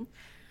them.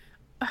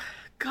 Ugh,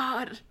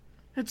 God,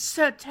 it's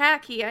so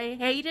tacky. I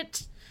hate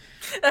it.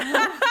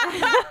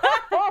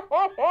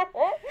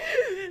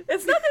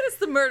 It's not that it's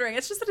the murdering,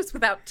 it's just that it's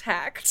without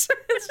tact.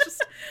 It's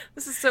just,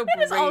 this is so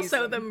It is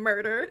also brazen. the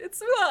murder.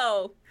 It's,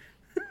 well,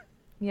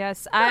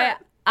 Yes, I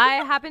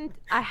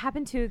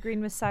happen to agree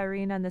with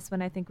Cyrene on this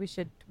one. I think we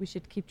should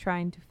keep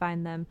trying to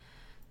find them.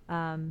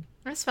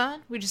 That's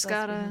fine. We just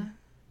gotta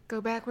go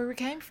back where we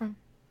came from.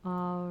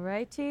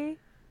 Alrighty.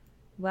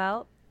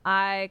 Well,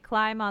 I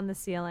climb on the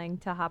ceiling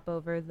to hop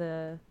over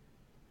the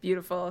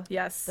beautiful,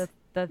 yes.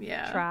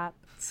 Yeah. trap.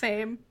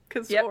 Same,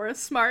 because Yep. Laura's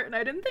smart, and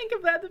I didn't think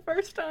of that the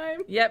first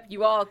time. Yep,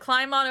 you all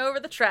climb on over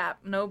the trap.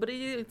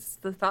 It's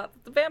the thought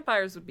that the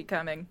vampires would be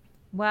coming.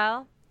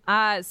 Well,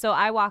 so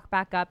I walk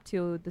back up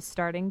to the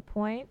starting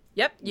point,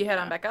 Yep, you head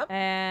on back up.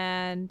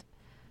 and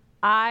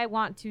I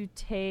want to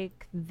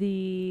take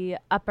the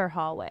upper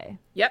hallway.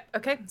 Yep,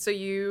 okay, so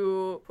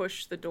you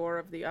push the door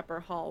of the upper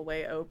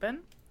hallway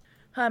open.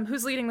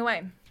 Who's leading the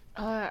way?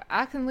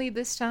 I can lead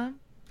this time.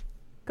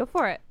 Go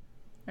for it.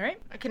 All right,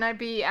 Can I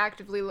be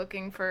actively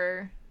looking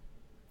for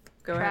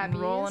go ahead and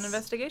roll an Trapeze?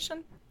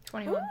 investigation.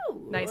 21?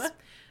 Ooh. Nice.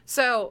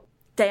 So,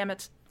 damn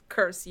it,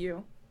 curse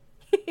you.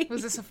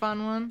 Was this a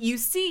fun one? You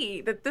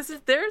see that there's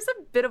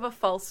a bit of a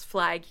false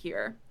flag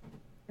here.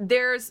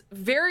 There's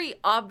very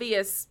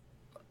obvious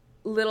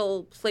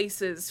little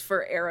places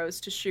for arrows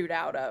to shoot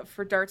out of,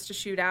 for darts to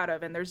shoot out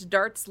of, and there's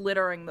darts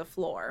littering the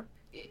floor.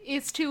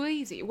 It's too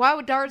easy. Why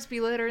would darts be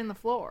littering the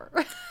floor?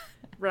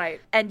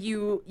 Right. And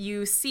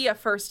you see a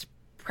first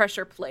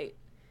pressure plate,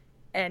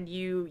 and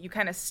you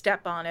kind of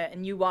step on it,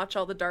 and you watch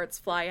all the darts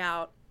fly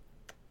out.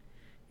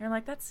 You're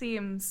like, that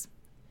seems...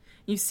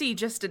 You see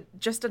just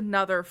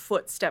another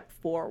footstep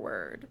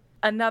forward.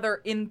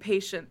 Another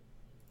impatient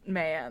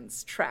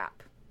man's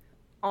trap.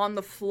 On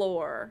the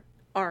floor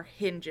are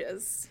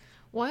hinges.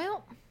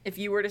 Well, If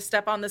you were to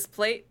step on this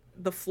plate,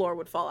 the floor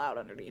would fall out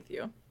underneath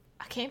you.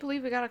 I can't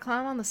believe we gotta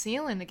climb on the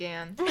ceiling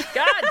again.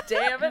 God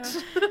damn it!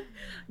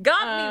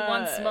 Got me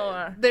once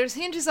more. There's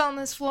hinges on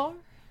this floor,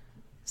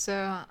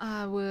 so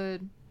I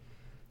would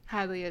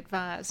highly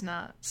advise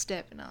not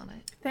stepping on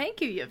it. Thank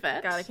you,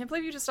 Yvette. God, I can't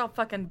believe you just all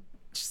fucking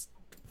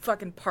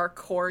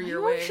parkour your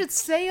Maybe way. we should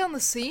stay on the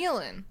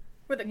ceiling.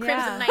 We're the Yeah.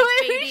 Crimson Knight,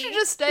 Maybe baby. we should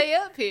just stay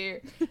up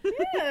here.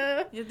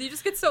 Yeah. You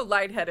just get so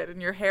lightheaded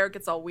and your hair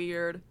gets all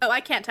weird. Oh, I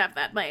can't have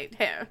that. My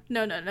hair.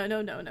 No, no, no,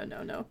 no, no, no,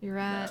 no, no. You're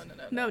right.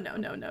 No, no,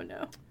 no, no,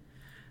 no.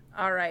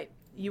 All right,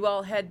 you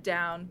all head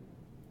down.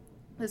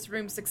 This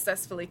room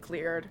successfully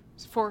cleared.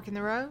 There's a fork in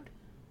the road.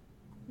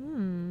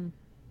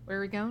 Where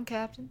are we going,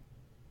 Captain?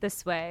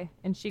 This way.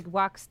 And she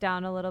walks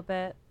down a little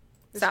bit.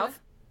 South?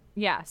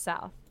 Yeah,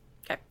 south.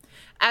 Okay.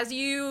 As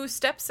you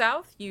step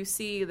south, you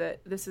see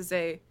that this is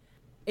a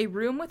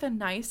room with a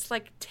nice,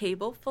 like,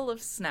 table full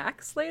of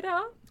snacks laid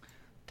out.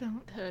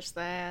 Don't touch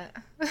that.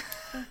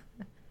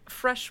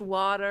 Fresh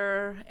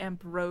water,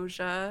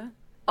 ambrosia,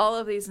 all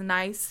of these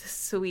nice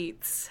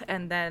sweets,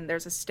 and then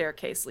there's a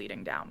staircase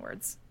leading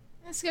downwards.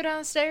 Let's go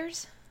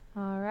downstairs.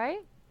 All right.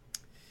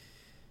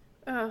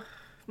 Oh,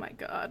 my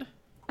God.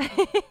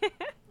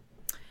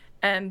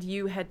 And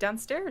you head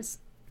downstairs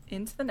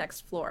into the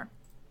next floor.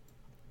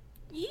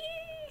 Yee!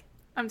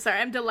 I'm sorry,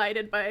 I'm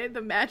delighted by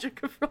the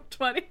magic of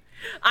Roll20.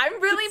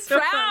 I'm really It's so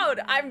proud.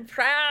 fun. I'm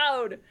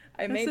proud.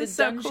 I made a is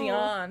so dungeon. cool.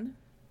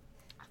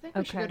 I think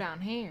we should Okay. go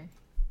down here.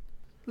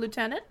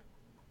 Lieutenant?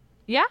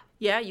 Yeah.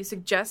 Yeah, you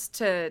suggest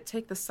to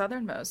take the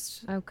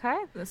southernmost. Okay.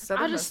 The I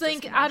southernmost just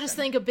destination.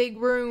 think a big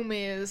room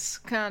is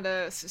kind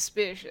of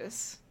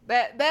suspicious.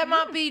 That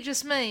might be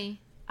just me.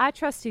 I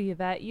trust you,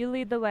 Yvette. You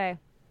lead the way.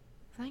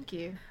 Thank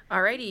you.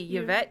 Alrighty,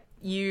 Yvette,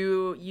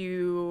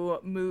 you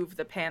move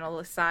the panel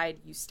aside.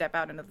 You step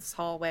out into this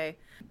hallway.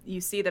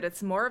 You see that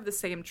it's more of the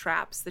same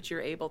traps that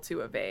you're able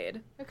to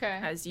evade. Okay.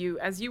 As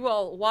you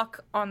all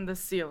walk on the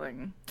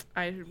ceiling,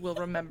 I will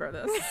remember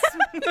this.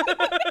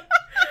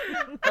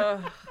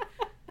 Ugh.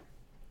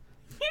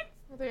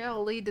 Well, they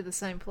all lead to the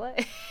same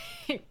place.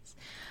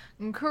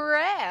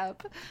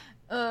 Crap.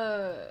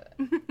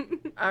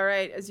 All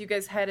right, as you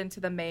guys head into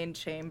the main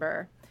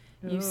chamber,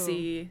 you Ooh.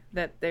 see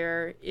that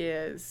there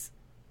is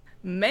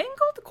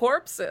mangled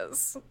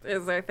corpses,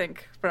 is I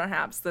think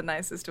perhaps the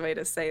nicest way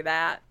to say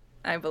that,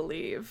 I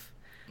believe.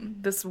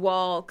 This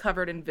wall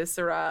covered in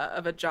viscera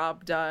of a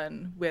job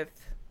done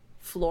with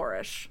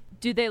flourish.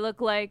 Do they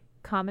look like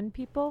common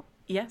people?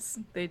 Yes,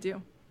 they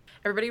do.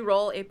 Everybody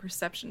roll a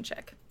perception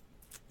check.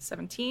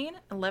 17,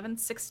 11,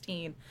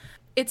 16.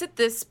 It's at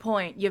this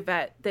point,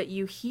 Yvette, that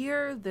you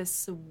hear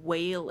this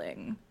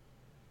wailing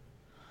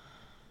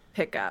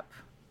pick up.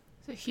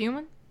 Is it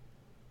human?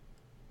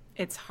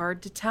 It's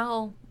hard to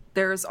tell.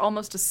 There's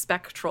almost a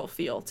spectral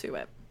feel to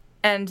it.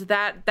 And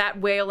that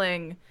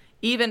wailing,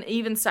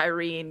 even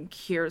Cyrene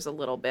hears a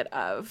little bit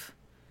of.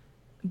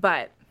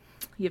 But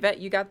Yvette,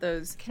 you got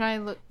those Can I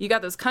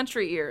look?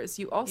 country ears.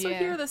 You also Yeah.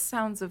 hear the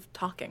sounds of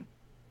talking.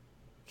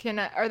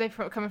 Are they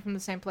coming from the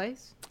same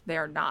place? They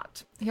are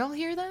not. Y'all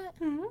hear that?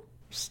 Mm-hmm.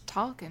 Just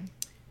talking.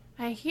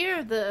 I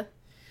hear the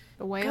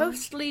The wailing.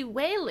 ghostly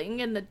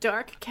wailing in the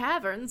dark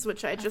caverns,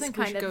 which I I just think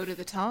we kind should of... go to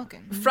the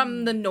talking.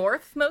 From the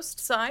northmost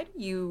side,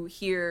 you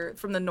hear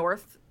from the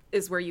north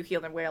is where you hear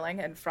them wailing,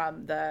 and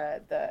from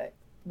the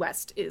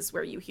west is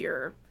where you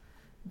hear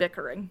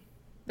bickering.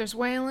 There's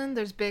wailing,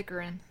 there's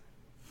bickering.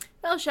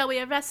 Well, shall we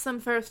arrest them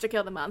first or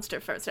kill the monster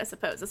first, I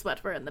suppose, is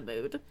what we're in the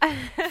mood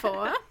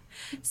for.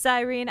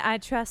 Cyrene, I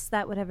trust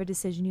that whatever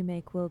decision you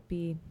make will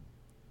be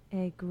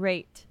a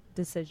great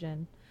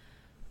decision.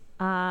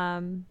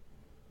 I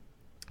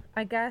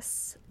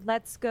guess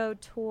let's go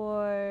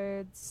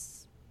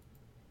towards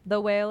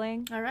the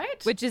wailing. All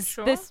right. Which is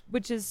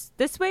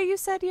this way you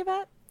said,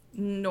 Yvette?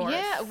 North.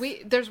 Yeah,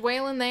 there's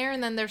wailing there,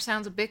 and then there's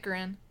sounds of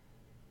bickering.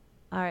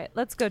 All right,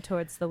 let's go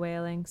towards the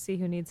wailing, see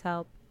who needs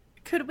help.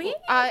 Could we?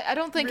 I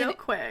don't think Real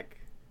quick.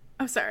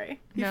 Oh,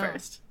 sorry. You No.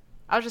 first.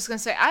 I was just gonna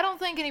say, I don't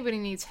think anybody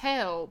needs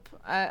help.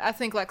 I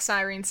think, like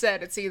Cyrene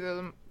said, it's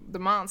either the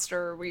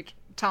monster or we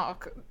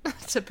talk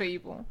to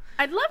people.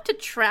 I'd love to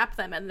trap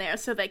them in there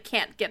so they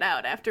can't get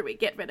out after we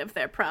get rid of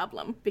their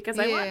problem, because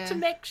I want to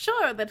make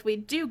sure that we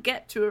do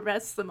get to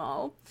arrest them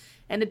all,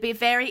 and it'd be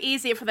very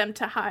easy for them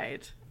to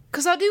hide.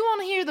 Because I do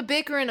want to hear the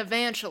bickering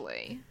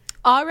eventually.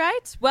 All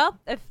right, well,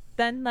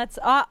 then let's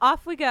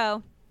off we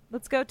go.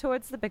 Let's go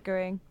towards the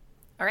bickering.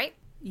 All right.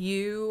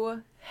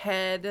 You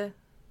head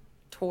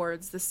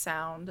towards the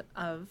sound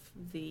of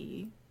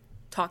the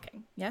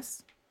talking.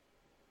 Yes?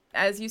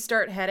 As you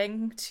start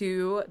heading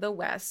to the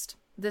west,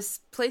 this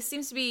place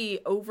seems to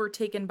be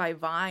overtaken by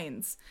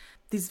vines.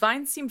 These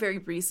vines seem very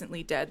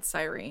recently dead,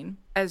 Cyrene.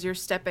 As you're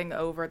stepping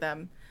over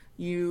them,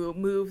 you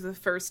move the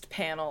first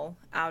panel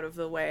out of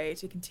the way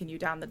to continue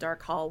down the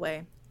dark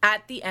hallway.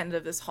 At the end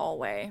of this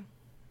hallway,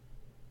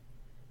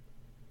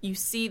 you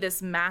see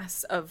this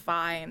mass of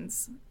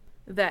vines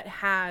that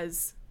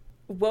has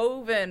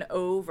woven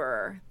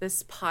over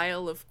this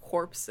pile of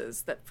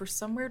corpses that for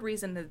some weird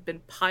reason has been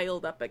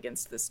piled up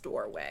against this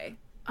doorway.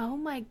 Oh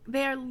my,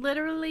 they're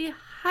literally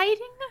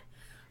hiding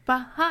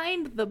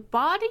behind the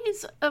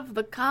bodies of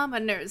the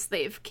commoners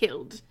they've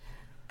killed.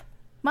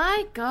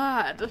 My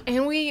God.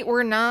 And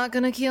we're not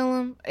gonna kill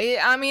him.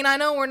 I mean, I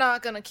know we're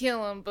not gonna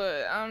kill him,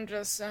 but I'm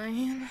just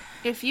saying.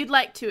 If you'd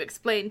like to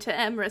explain to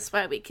Emrys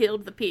why we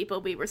killed the people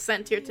we were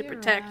sent here to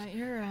protect. Right,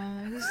 you're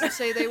right. Who's to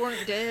say they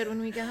weren't dead when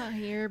we got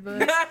here,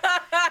 but...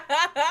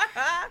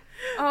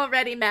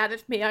 Already mad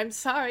at me. I'm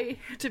sorry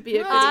to be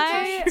a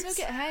It's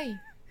okay.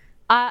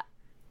 Hey.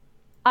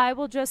 I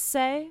will just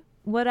say,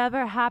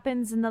 whatever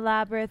happens in the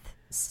labyrinth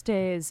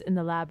stays in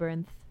the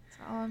labyrinth.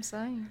 That's all I'm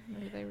saying.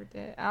 Maybe they were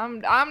dead. I'm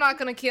not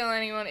gonna kill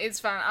anyone. It's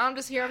fine. I'm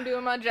just here. I'm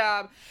doing my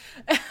job.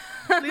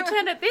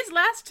 Lieutenant, these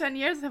last 10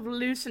 years have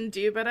loosened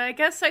you, but I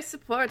guess I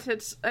support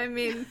it. I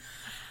mean,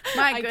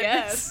 my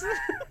goodness.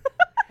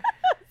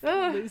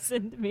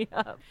 Loosened me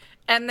up.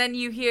 And then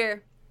you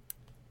hear,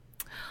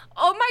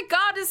 "Oh my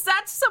God, is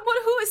that someone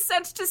who is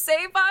sent to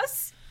save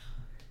us?"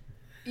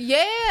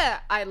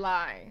 Yeah, I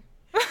lie.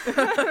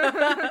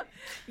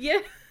 Yeah,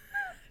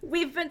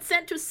 we've been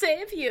sent to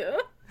save you.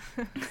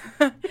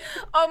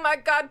 Oh my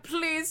God,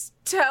 please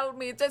tell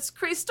me that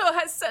Cristo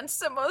has sent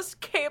the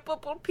most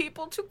capable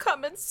people to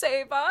come and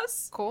save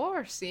us. Of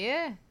course,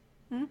 yeah.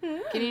 Mm-hmm.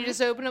 Can you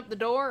just open up the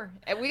door?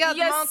 We got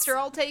the monster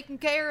all taken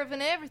care of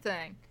and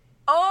everything.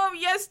 Oh,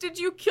 yes, did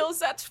you kill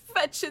that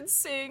fetching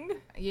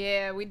thing?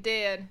 Yeah, we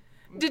did.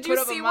 Did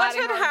you see what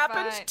had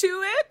happened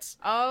to it?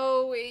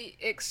 Oh, it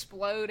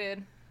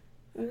exploded.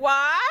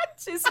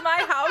 What? Is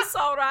my house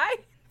all right?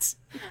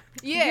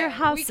 Yeah, Your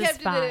house we is kept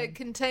it fine. a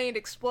contained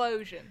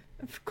explosion.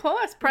 Of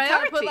course, We kind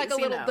priorities, of put like a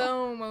you little know.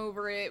 dome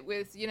over it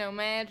with,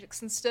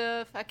 magics and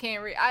stuff. I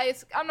can't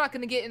I'm not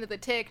going to get into the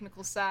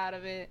technical side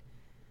of it.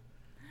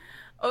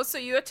 Oh, so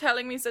you are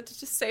telling me that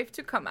it is safe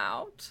to come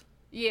out?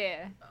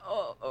 Yeah.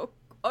 Oh,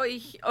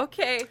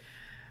 okay.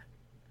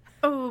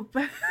 Oh,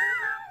 but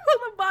will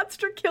the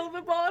monster kill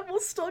them all and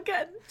we'll still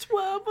get in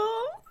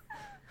trouble?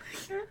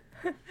 You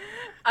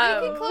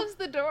can close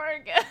the door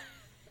again.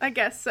 I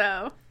guess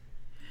so.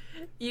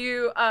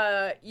 You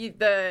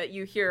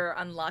hear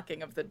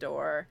unlocking of the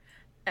door,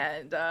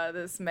 and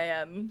this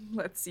man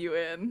lets you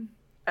in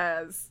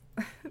as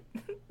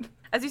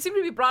you seem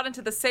to be brought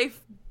into the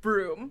safe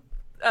room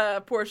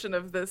portion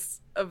of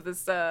this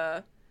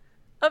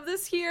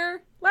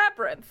here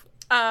labyrinth.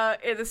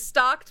 It is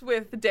stocked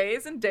with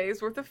days and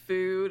days worth of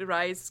food,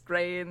 rice,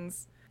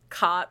 grains,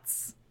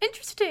 cots.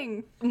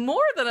 Interesting.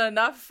 More than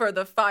enough for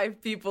the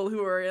 5 people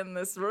who are in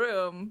this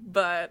room,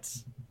 but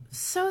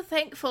So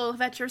thankful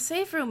that your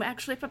safe room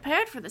actually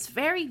prepared for this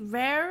very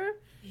rare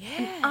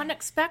and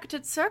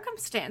unexpected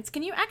circumstance.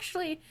 Can you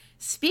actually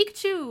speak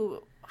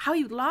to how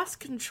you lost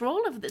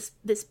control of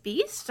this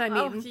beast? I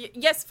mean,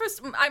 yes.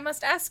 First, I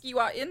must ask. You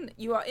are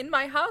in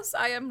my house.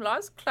 I am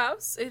Lars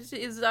Klaus. It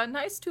is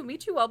nice to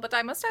meet you all, but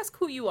I must ask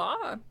who you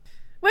are.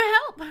 we're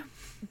help.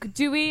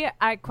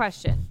 I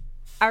question.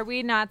 Are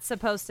we not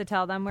supposed to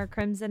tell them we're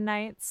Crimson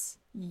Knights?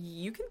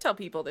 You can tell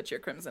people that you're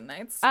Crimson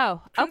Knights.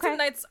 Oh, Crimson okay.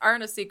 Knights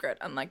aren't a secret,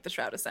 unlike the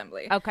Shroud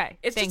Assembly. Okay,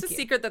 It's thank just a you.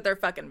 secret that they're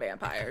fucking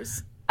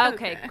vampires.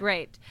 Okay, Okay.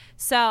 great.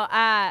 So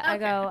I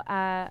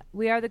go,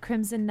 we are the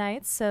Crimson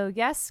Knights. So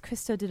yes,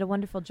 Christo did a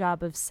wonderful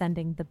job of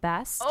sending the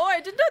best. Oh, I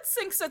did not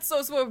think that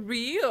those were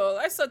real.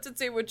 I thought that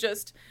they were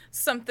just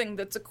something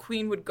that the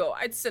queen would go,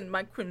 I'd send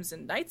my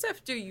Crimson Knights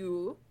after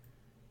you,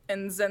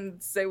 and then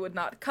they would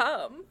not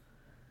come.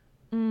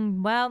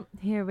 Well,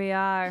 here we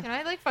are. Can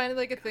I like find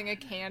like a thing of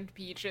canned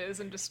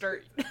peaches and just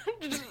start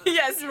just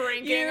Yes,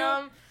 drinking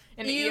them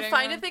and You eating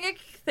find them? a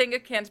thing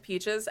of canned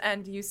peaches,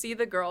 and you see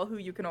the girl who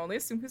you can only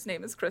assume whose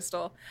name is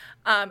Crystal,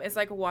 is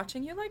like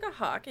watching you like a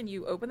hawk, and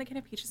you open the can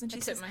of peaches, and I she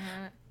tip says, my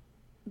hat.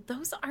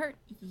 "Those aren't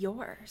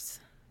yours."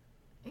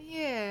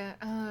 Yeah,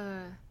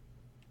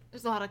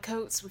 there's a lot of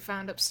coats we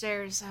found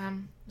upstairs.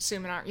 I'm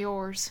assuming aren't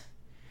yours.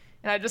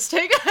 And I just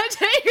take a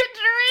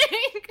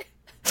drink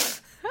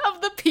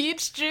of the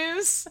peach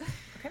juice.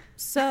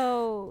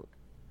 So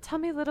tell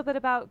me a little bit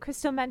about,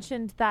 Christo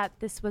mentioned that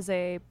this was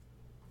a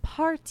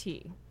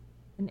party,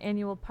 an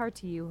annual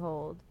party you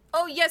hold.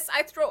 Oh yes,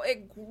 I throw a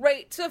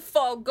great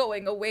fall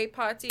going away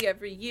party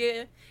every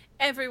year.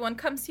 Everyone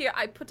comes here.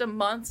 I put a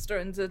monster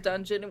in the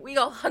dungeon, and we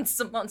all hunt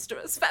the monster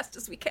as fast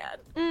as we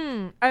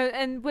can.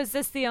 And was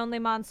this the only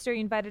monster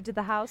you invited to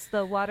the house,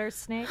 the water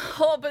snake?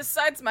 Oh,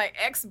 besides my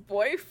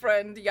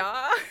ex-boyfriend,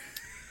 yeah.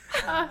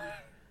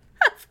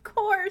 Of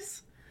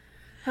course.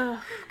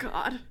 Oh,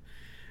 God.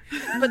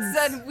 But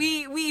then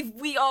we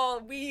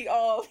all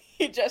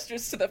he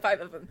gestures to the five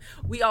of them.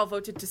 We all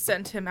voted to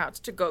send him out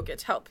to go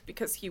get help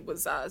because he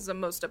was the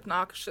most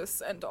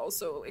obnoxious and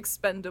also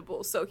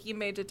expendable. So he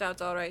made it out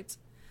all right.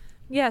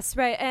 Yes,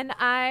 right. And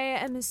I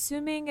am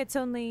assuming it's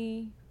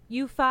only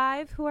you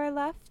five who are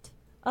left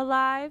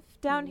alive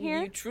down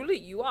here?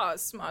 You are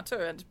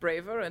smarter and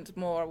braver and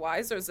more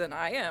wiser than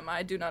I am.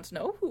 I do not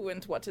know who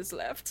and what is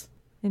left.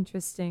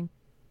 Interesting.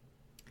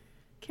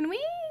 Can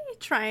we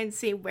try and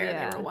see where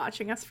Yeah. they were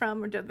watching us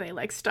from, or did they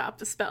like stop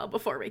the spell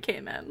before we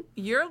came in?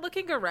 You're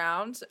looking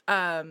around.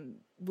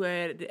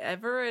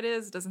 Whatever it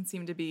is doesn't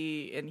seem to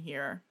be in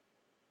here.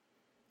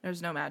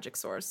 There's no magic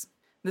source.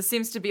 This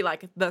seems to be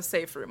like the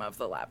safe room of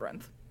the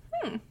labyrinth.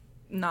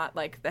 Not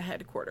like the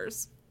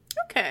headquarters.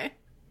 Okay.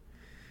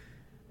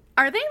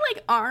 Are they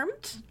like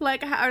armed?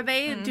 Like, are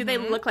they? Do they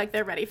look like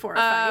they're ready for a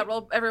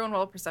fight? Everyone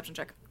roll a perception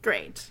check.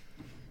 Great.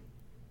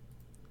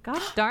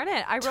 Gosh darn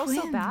it. I roll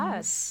so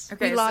bad.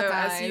 Okay, We lock so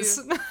eyes.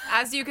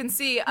 as you can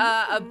see,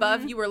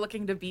 above you were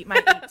looking to beat my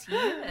 18,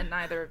 and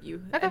neither of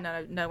you,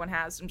 and no one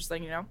has. I'm just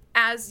letting you know.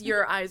 As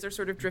your eyes are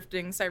sort of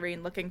drifting,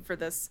 Cyrene, looking for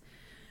this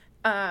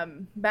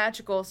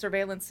magical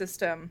surveillance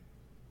system,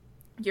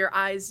 your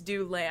eyes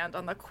do land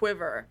on the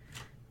quiver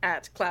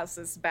at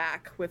Klaus's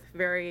back with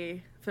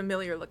very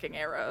familiar-looking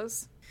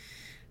arrows.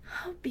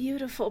 Oh,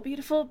 beautiful,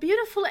 beautiful,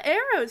 beautiful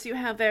arrows you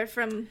have there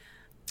from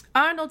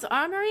Arnold's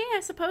Armory, I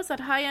suppose, that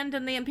high end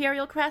in the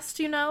Imperial Crest,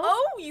 you know?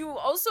 Oh, you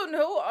also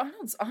know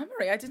Arnold's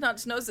Armory. I did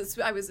not know that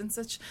I was in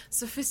such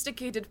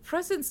sophisticated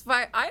presence.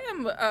 Why, I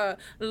am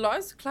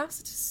Lars Klaus.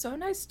 It is so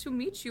nice to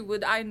meet you.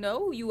 Would I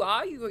know you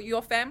are?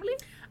 Your family?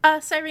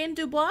 Cyrene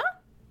Dubois?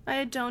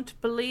 I don't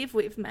believe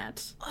we've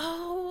met.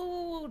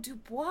 Oh,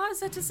 Dubois.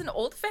 That is an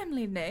old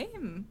family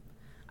name.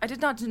 I did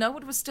not know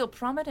it was still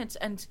prominent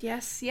and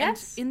Yes, and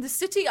yes. in the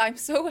city. I'm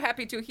so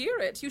happy to hear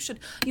it.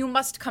 You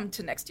must come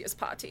to next year's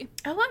party.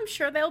 Oh, I'm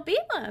sure there'll be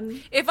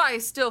one. If I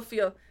still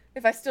feel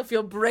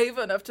brave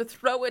enough to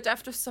throw it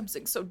after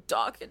something so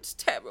dark and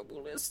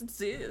terrible as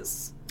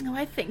this. Oh,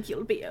 I think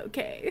you'll be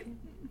okay.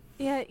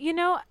 Yeah, you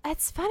know,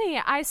 it's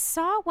funny. I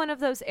saw one of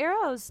those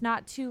arrows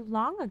not too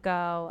long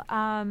ago.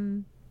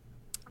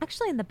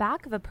 Actually in the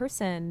back of a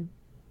person.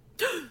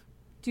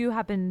 Do you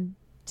happen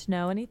to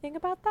know anything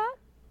about that?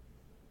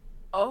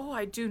 Oh,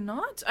 I do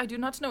not. I do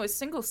not know a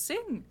single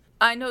thing.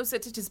 I know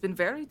that it has been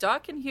very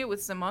dark in here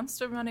with the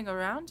monster running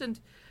around, and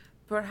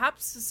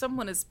perhaps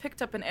someone has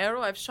picked up an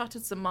arrow I've shot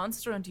at the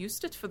monster and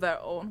used it for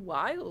their own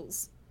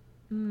wiles.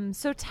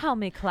 So tell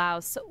me,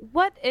 Klaus,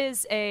 what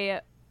is a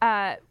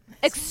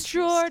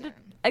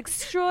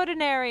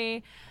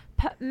extraordinary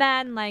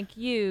man like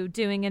you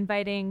doing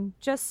inviting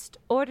just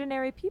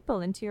ordinary people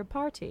into your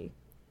party?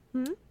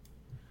 Well,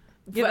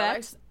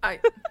 Yvette? I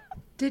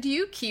Did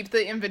you keep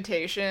the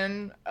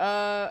invitation,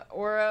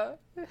 Aura?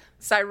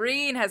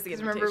 Cyrene has the 'Cause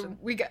invitation. remember,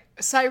 we got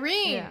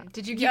Cyrene. Yeah.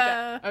 Did you keep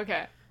Yeah. that?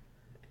 Okay.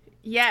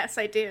 Yes,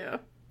 I do.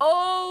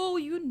 Oh,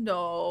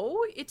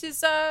 it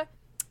is a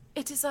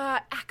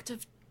act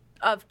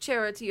of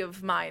charity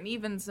of mine.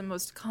 Even the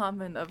most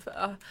common of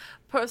a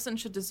person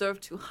should deserve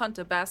to hunt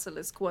a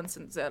basilisk once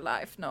in their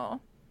life.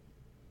 No.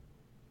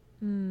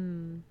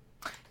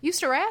 Used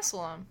to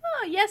wrestle them.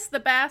 Oh, yes,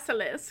 the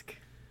basilisk.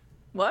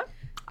 What?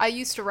 I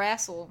used to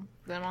wrestle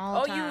them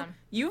all the time.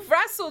 you've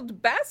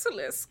wrestled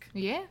basilisk.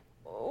 Yeah.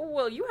 Oh,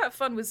 well, you have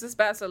fun with this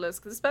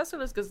basilisk. This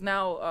basilisk is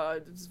now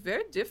it's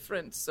very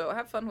different, so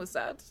have fun with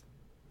that.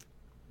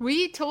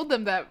 We told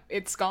them that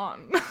it's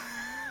gone.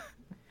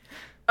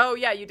 Oh,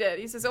 yeah, you did.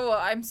 He says, oh,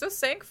 I'm so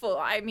thankful.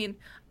 I mean,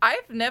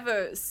 I've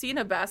never seen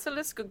a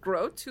basilisk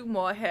grow 2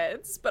 more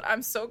heads, but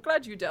I'm so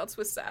glad you dealt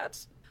with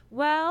that.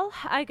 Well,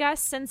 I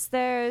guess since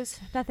there's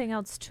nothing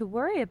else to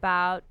worry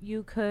about,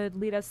 you could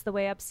lead us the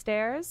way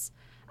upstairs.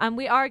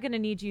 We are going to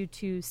need you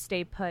to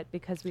stay put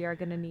because we are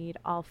going to need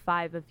all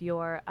 5 of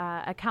your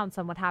accounts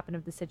on what happened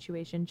of the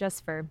situation,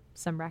 just for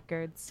some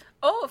records.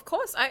 Oh, of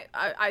course.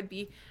 I'd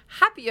be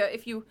happier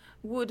if you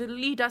would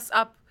lead us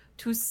up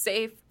to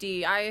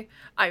safety. I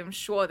am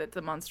sure that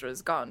the monster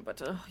is gone, but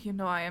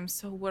I am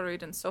so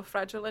worried and so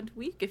fragile and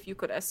weak. If you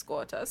could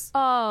escort us.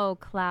 Oh,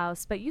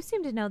 Klaus, but you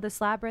seem to know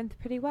this labyrinth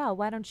pretty well.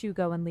 Why don't you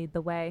go and lead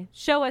the way?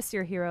 Show us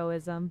your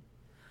heroism.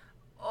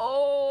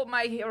 Oh,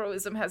 my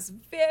heroism has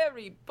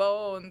very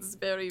bones,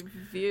 very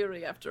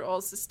weary after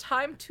all this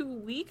time. 2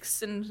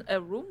 weeks in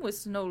a room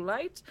with no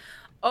light.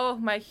 Oh,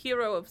 my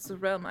hero of the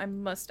realm, I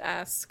must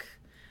ask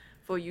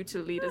for you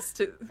to lead us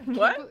to...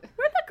 What?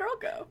 Where'd the girl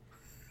go?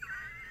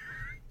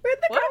 Where'd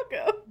the girl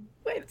go?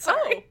 Wait,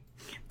 sorry.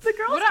 Oh. The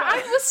girl's What,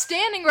 I was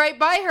standing right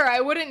by her.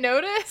 I wouldn't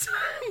notice.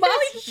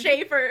 Molly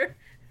Schaefer.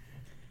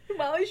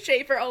 Molly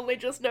Schaefer only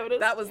just noticed.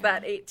 That was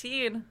that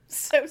 18.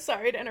 So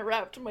sorry to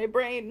interrupt. My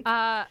brain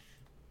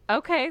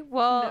Okay,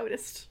 well...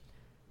 noticed.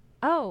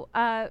 Oh,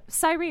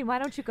 Cyrene, why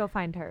don't you go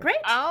find her? Great.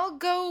 I'll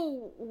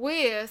go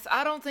with...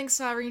 I don't think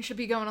Cyrene should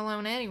be going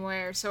alone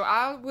anywhere, so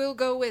I will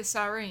go with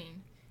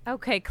Cyrene.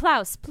 Okay,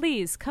 Klaus,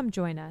 please, come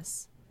join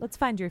us. Let's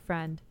find your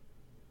friend.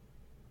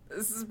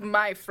 This is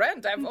my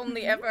friend. I've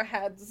only ever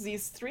had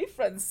these 3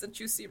 friends that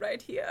you see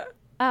right here.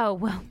 Oh,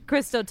 well,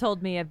 Christo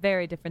told me a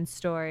very different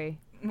story.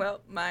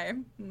 Well, my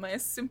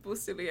simple,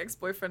 silly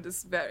ex-boyfriend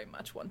is very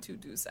much one to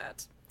do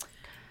that.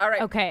 All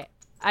right. Okay,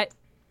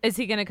 is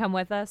he gonna come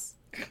with us?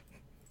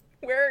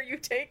 Where are you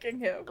taking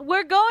him?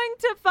 We're going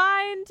to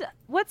find...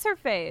 What's her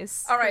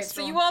face? All right,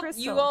 Crystal. so you all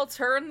Crystal.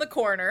 turn the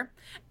corner,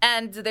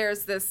 and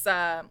there's this,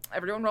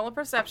 everyone roll a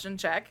perception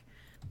check.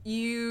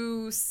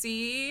 You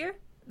see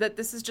that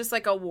this is just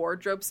like a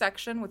wardrobe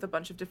section with a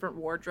bunch of different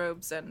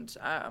wardrobes and,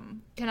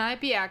 Can I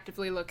be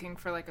actively looking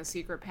for, like, a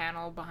secret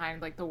panel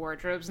behind, like, the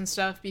wardrobes and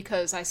stuff?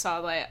 Because I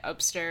saw that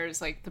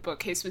upstairs, like, the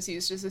bookcase was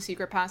used as a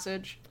secret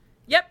passage.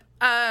 Yep.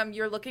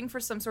 You're looking for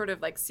some sort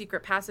of like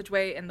secret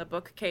passageway in the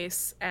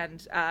bookcase,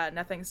 and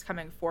nothing's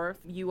coming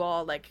forth. You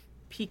all like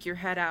peek your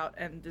head out,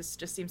 and this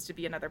just seems to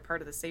be another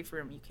part of the safe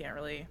room. You can't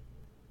really.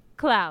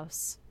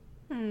 Klaus,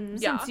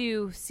 Yeah. since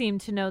you seem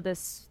to know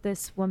this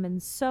woman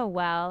so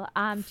well,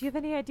 do you have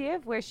any idea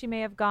of where she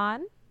may have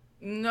gone?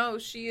 No,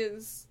 she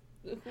is.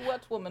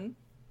 What woman?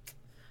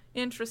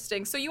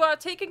 Interesting. So you are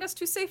taking us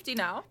to safety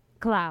now?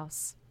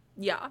 Klaus,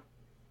 Yeah.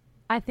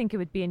 I think it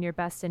would be in your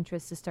best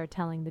interest to start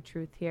telling the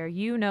truth here.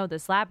 You know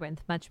this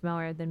labyrinth much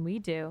more than we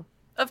do.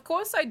 Of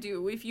course I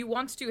do. If you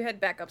want to head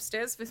back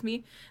upstairs with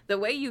me, the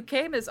way you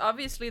came is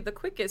obviously the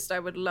quickest. I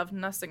would love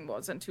nothing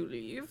more than to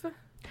leave.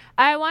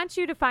 I want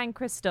you to find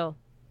Crystal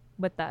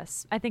with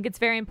us. I think it's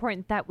very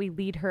important that we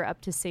lead her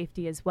up to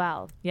safety as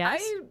well. Yes?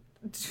 I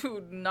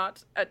do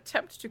not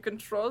attempt to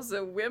control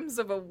the whims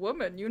of a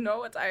woman. You know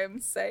what I am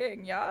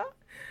saying, yeah?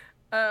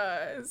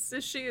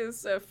 She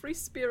is a free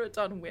spirit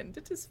on wind.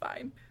 It is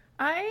fine.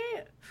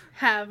 I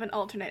have an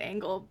alternate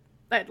angle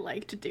I'd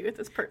like to do with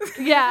this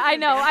person. Yeah, I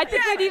know. I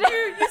think we need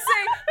You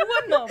say,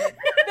 one moment,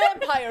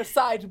 vampire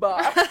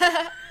sidebar.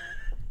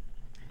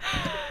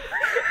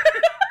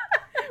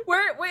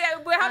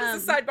 How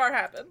does the sidebar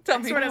happen? Tell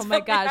me. Oh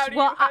my gosh.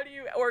 How do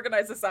you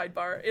organize a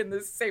sidebar in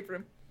this safe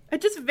room? I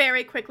just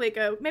very quickly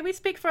go, may we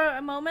speak for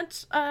a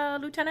moment,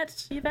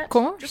 Lieutenant Yvette? Of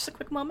course. Just a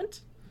quick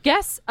moment.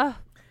 Yes. Please.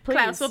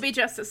 Klaus will be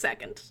just a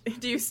second.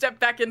 Do you step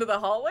back into the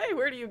hallway?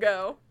 Where do you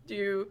go? Do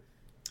you...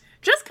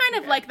 Just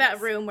kind of like that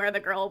yes. room where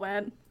the girl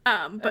went.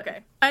 But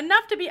Okay.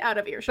 enough to be out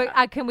of earshot.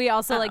 But can we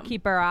also like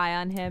keep our eye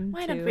on him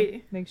why to don't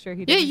we? make sure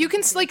he? Yeah, doesn't- you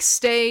can, like,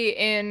 stay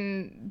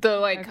in the,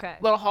 like, Okay.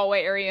 little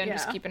hallway area and Yeah.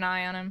 just keep an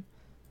eye on him.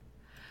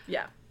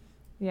 Yeah.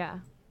 Yeah.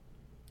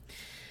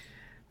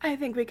 I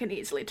think we can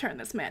easily turn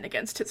this man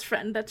against his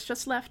friend that's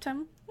just left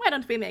him. Why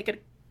don't we make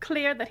it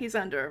clear that he's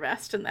under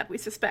arrest and that we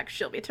suspect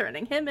she'll be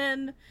turning him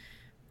in?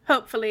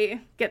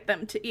 Hopefully get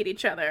them to eat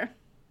each other.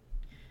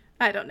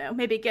 I don't know,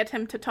 maybe get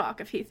him to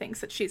talk if he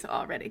thinks that she's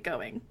already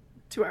going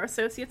to our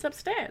associates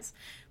upstairs.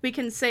 We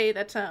can say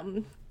that,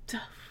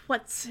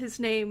 what's his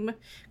name?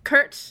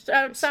 Kurt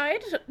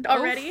outside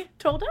already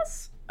told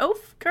us?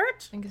 Oaf?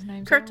 Kurt? I think his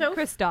name's Kurt Oaf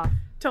Christoph.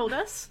 told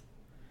us.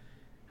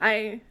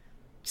 I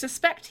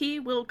suspect he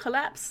will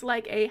collapse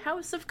like a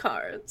house of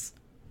cards.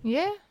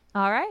 Yeah.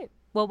 All right.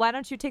 Well, why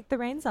don't you take the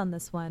reins on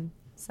this one,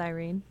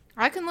 Cyrene?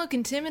 I can look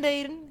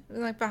intimidating,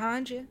 like,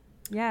 behind you.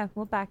 Yeah,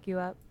 we'll back you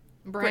up.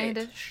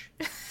 Brandish.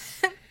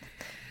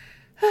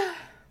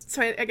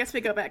 So I guess we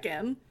go back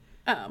in.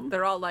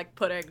 They're all like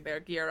putting their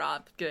gear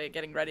up,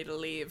 getting ready to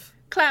leave.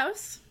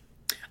 Klaus?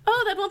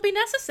 Oh, that won't be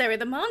necessary.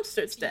 The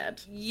monster's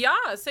dead.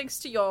 Yeah, thanks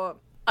to your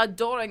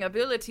adoring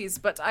abilities,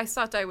 but I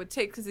thought I would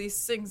take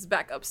these things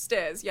back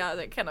upstairs. Yeah,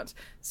 they cannot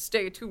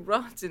stay to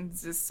rot in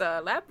this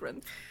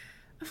labyrinth.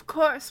 Of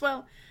course.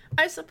 Well,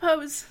 I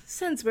suppose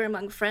since we're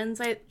among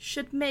friends, I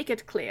should make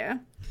it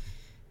clear.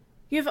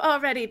 You've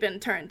already been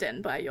turned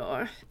in by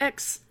your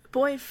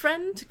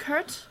ex-boyfriend,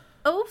 Kurt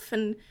Oaf,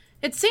 and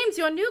it seems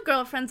your new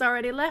girlfriend's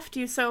already left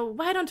you, so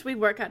why don't we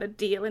work out a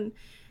deal and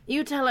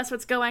you tell us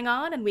what's going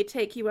on and we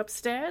take you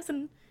upstairs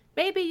and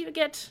maybe you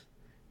get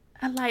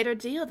a lighter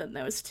deal than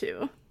those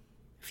two.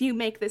 If you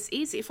make this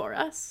easy for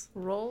us.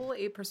 Roll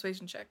a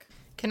persuasion check.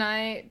 Can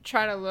I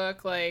try to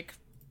look like...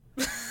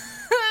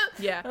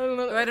 Yeah.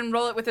 Go ahead and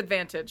roll it with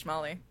advantage,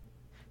 Molly.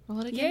 Roll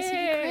it against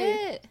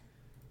Yay. secret.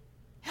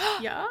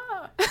 Yeah.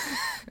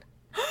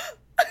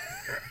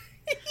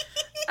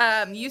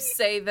 You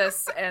say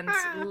this, and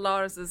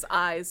Lars's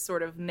eyes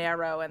sort of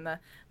narrow, and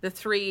the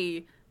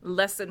three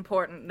less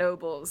important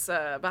nobles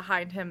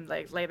behind him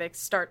they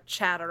start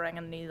chattering,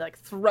 and he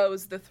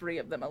throws the three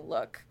of them a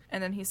look,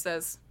 and then he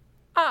says,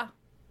 "Ah,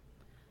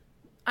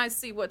 I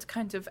see what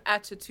kind of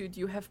attitude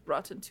you have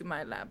brought into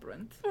my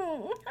labyrinth.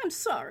 Oh, I'm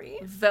sorry.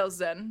 Well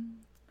then,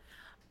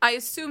 I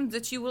assume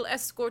that you will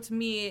escort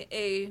me,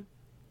 a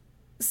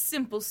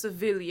simple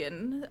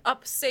civilian,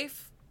 up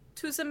safe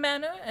to the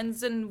manor, and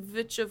then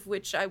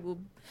which I will,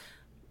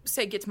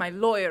 say, get my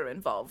lawyer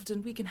involved,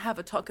 and we can have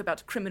a talk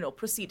about criminal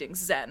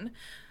proceedings then.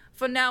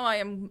 For now, I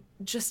am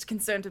just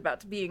concerned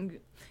about being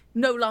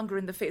no longer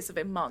in the face of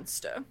a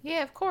monster."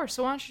 Yeah, of course.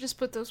 So why don't you just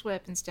put those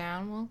weapons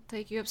down? We'll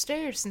take you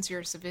upstairs since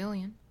you're a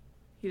civilian.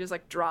 He just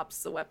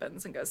drops the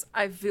weapons and goes,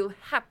 "I will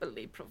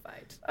happily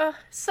provide."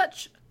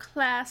 Such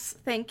class,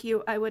 thank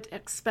you. I would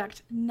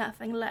expect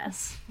nothing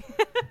less.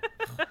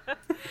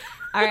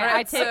 All right,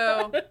 I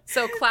take.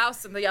 So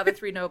Klaus and the other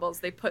three nobles,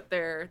 they put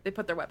their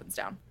weapons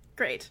down.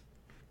 Great.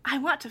 I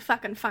want to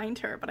fucking find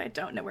her, but I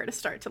don't know where to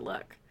start to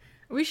look.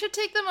 We should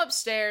take them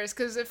upstairs,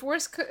 because if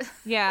worst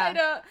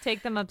Yeah,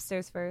 take them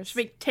upstairs first. Should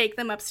we take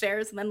them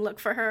upstairs and then look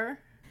for her?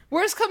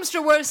 worst comes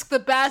to worst, the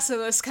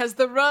basilisk has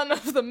the run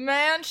of the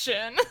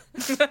mansion.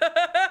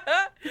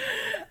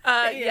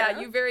 Yeah,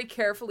 you very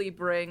carefully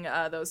bring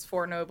those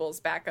four nobles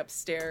back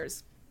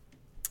upstairs.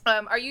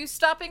 Are you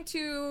stopping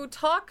to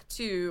talk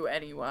to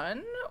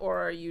anyone,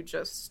 or are you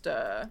just...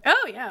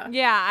 Oh, yeah.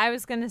 Yeah, I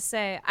was gonna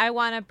say, I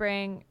want to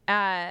bring,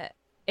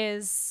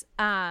 is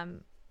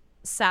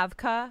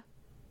Savka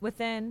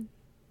within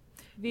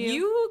view?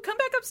 You come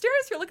back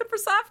upstairs, you're looking for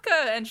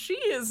Savka, and she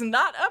is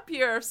not up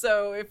here,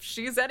 so if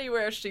she's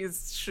anywhere,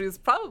 she's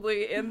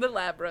probably in the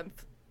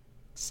labyrinth.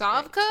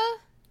 Savka?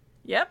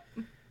 Yep.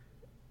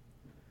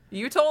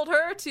 You told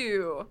her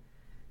to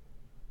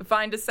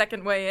find a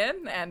second way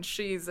in, and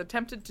she's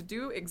attempted to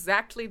do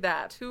exactly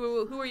that.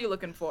 Who are you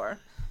looking for?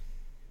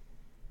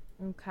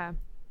 Okay.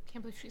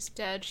 Can't believe she's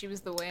dead. She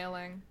was the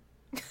wailing.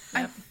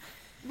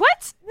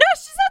 What? No,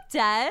 she's not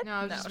dead. No,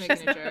 I was just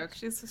making a joke.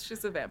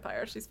 She's a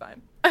vampire. She's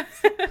fine.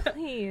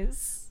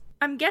 Please.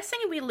 I'm guessing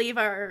we leave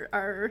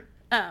our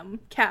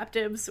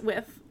captives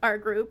with our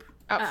group.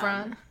 Up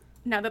front.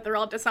 Now that they're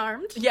all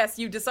disarmed. Yes,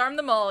 you disarm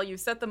them all. You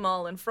set them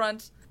all in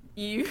front.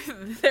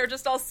 They're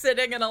just all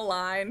sitting in a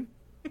line.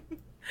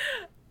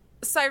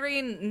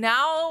 Cyrene,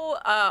 now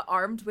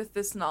armed with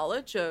this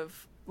knowledge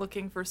of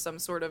looking for some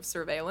sort of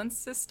surveillance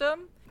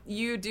system,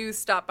 you do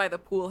stop by the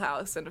pool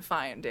house and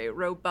find a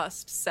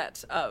robust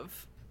set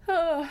of...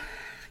 Oh,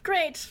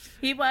 great.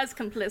 He was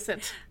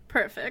complicit.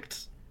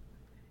 Perfect.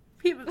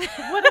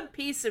 What a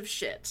piece of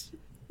shit.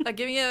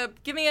 give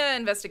me a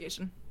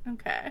investigation.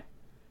 Okay.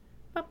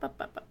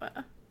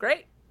 Ba-ba-ba-ba-ba.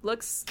 Great.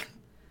 Looks...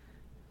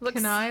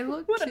 Can I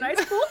look? What a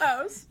nice pool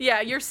house.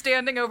 Yeah, you're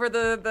standing over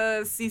the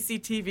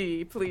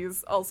CCTV.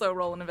 Please also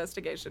roll an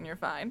investigation. You're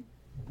fine.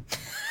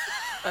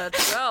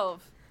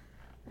 12.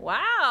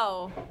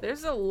 Wow,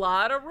 there's a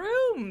lot of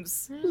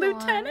rooms.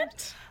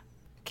 Lieutenant?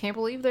 Can't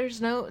believe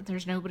there's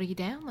nobody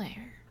down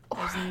there.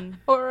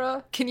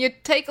 Aura, can you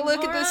take a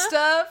look at this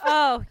stuff?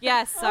 Oh,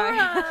 yes, sorry.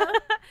 Aura.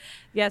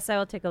 Yes, I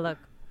will take a look.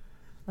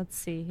 Let's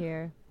see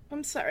here.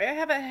 I'm sorry, I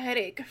have a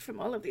headache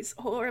from all of these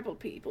horrible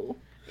people.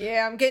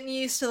 Yeah, I'm getting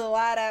used to the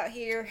light out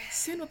here.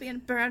 Soon we'll be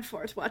in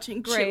Burnfort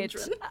watching Great.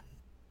 children.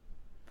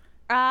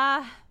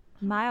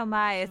 My oh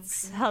my,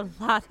 it's a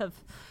lot of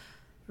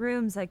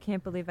rooms. I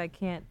can't believe I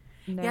can't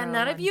narrow Yeah,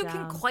 none of one you down.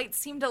 can quite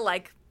seem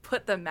to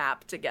put the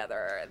map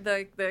together.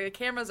 The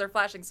cameras are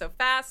flashing so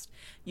fast.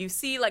 You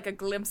see a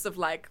glimpse of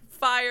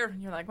fire,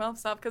 and you're like, well,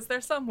 stop because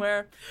they're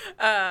somewhere.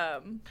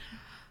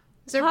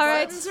 Is there All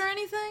right. buttons or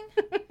anything?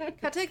 Can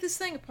I take this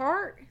thing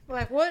apart?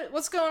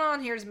 What's going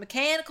on here? Is it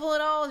mechanical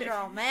at all? Is it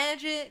all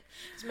magic?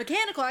 It's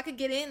mechanical. I could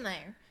get in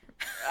there.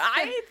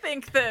 I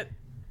think that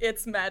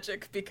it's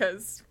magic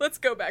because let's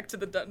go back to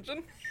the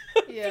dungeon.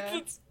 Yeah.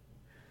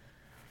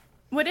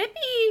 Would it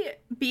be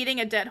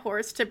beating a dead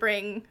horse to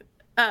bring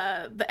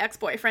the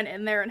ex-boyfriend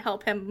in there and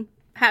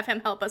have him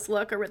help us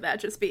look, or would that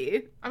just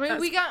be... I mean,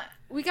 us?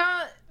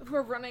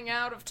 we're running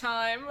out of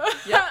time.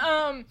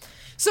 Yeah.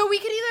 So we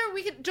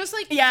could just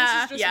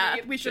Yeah, this is just yeah,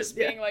 me we should, just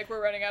being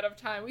we're running out of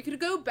time. We could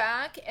go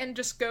back and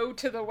just go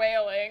to the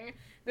wailing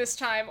this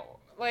time,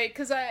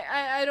 because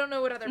I don't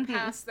know what other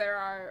paths there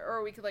are,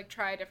 or we could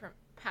try a different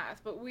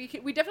path, but we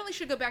definitely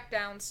should go back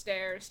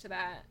downstairs to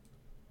that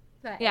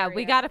Yeah, area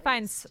we gotta at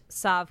find least.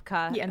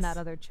 Savka Yes. and that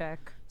other chick.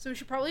 So we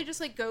should probably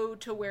just go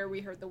to where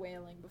we heard the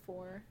wailing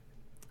before.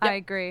 I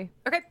agree.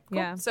 Okay, cool.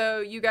 Yeah. So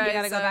you guys You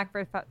gotta go back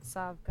for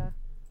Savka.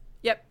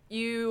 Yep,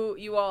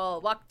 you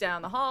all walk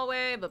down the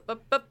hallway.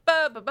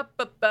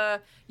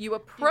 You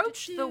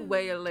approach the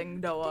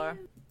wailing door,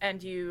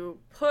 and you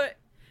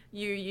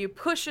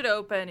push it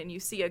open, and you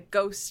see a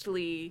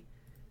ghostly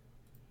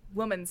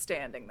woman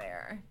standing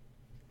there.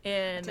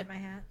 Tip my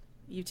hat.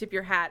 You tip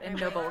your hat in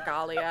noble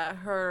regalia.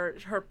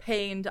 Her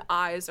pained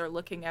eyes are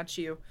looking at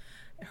you.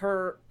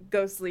 Her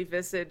ghostly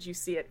visage, you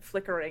see it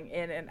flickering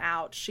in and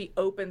out. She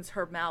opens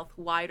her mouth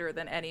wider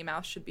than any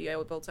mouth should be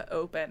able to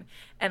open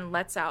and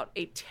lets out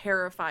a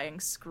terrifying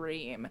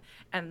scream,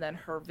 and then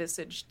her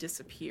visage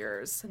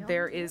disappears.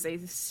 There is a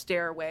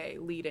stairway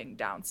leading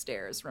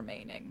downstairs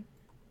remaining.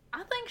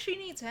 I think she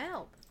needs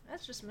help.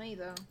 That's just me,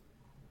 though.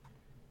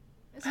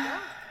 Let's go.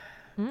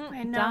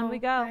 I know. Down we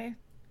go.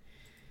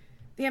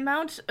 The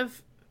amount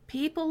of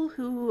people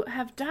who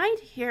have died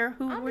here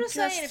who I'm were just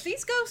saying, if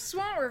these ghosts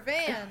want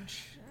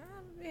revenge,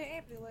 I'd be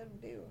happy to let them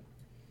do it.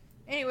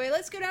 Anyway,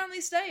 let's go down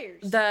these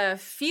stairs. The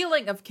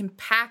feeling of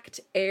compact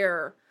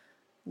air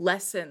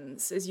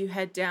lessens as you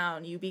head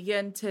down. You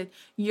begin to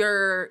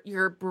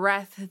your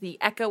breath, the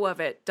echo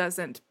of it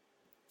doesn't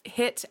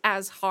hit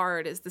as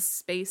hard as the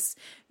space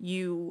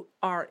you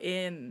are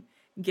in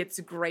gets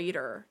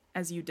greater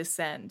as you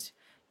descend.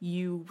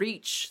 You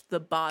reach the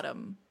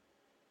bottom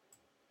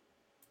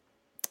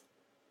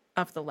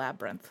of the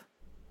labyrinth.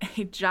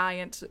 A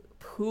giant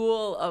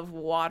pool of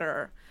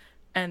water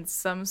and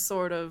some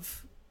sort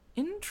of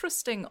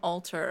interesting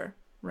altar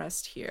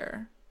rest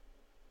here.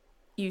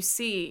 You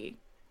see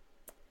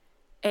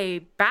a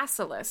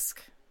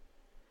basilisk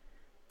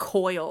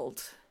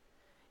coiled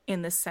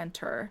in the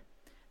center.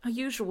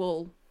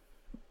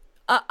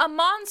 A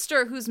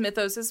monster whose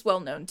mythos is well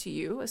known to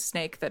you, a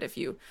snake that if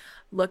you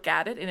look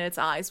at it in its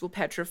eyes will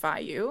petrify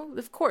you.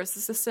 Of course,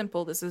 this is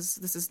simple, this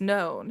is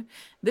known.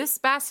 This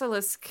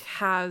basilisk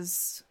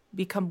has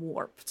become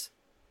warped.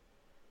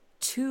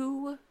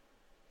 2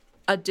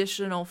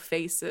 additional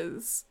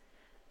faces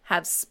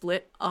have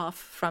split off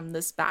from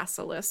this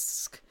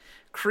basilisk,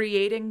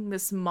 creating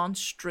this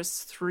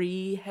monstrous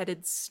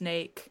 3-headed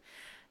snake.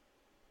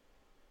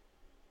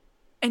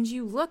 And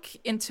you look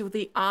into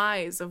the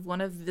eyes of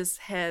one of these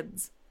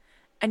heads,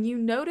 and you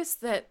notice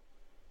that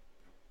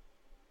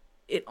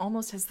it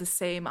almost has the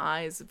same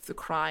eyes of the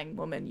crying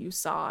woman you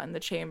saw in the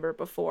chamber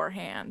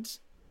beforehand.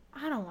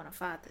 I don't want to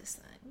fight this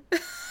thing.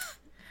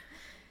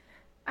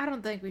 I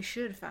don't think we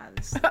should fight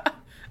this thing.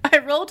 I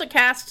rolled to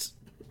cast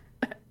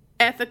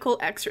ethical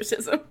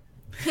exorcism.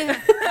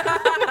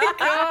 Oh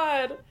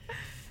my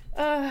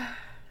god.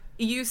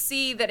 You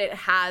see that it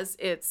has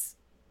its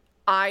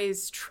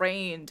eyes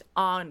trained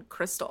on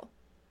Crystal.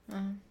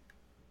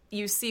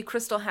 You see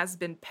Crystal has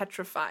been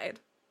petrified.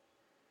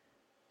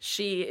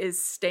 She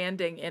is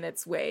standing in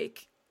its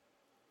wake,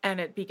 and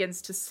it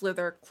begins to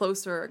slither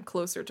closer and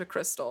closer to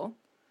Crystal,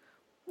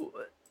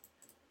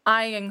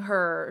 eyeing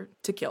her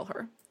to kill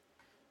her.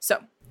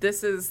 So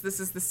this is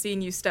the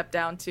scene you step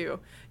down to.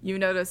 You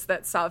notice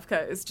that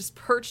Savka is just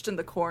perched in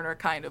the corner,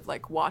 kind of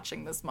like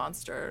watching this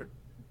monster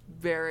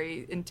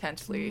very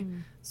intently,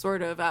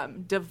 sort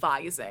of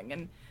devising,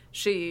 and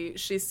she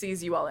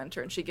sees you all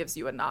enter, and she gives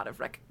you a nod of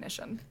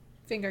recognition.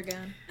 Finger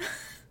gun.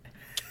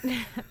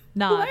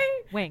 Nod.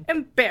 I Wink.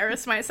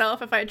 embarrass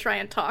myself if I try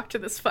and talk to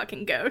this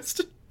fucking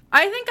ghost.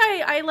 I think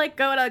I like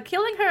go to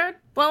killing her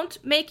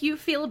won't make you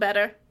feel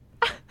better.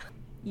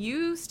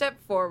 You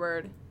step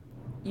forward.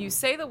 You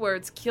say the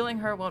words, killing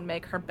her won't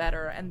make her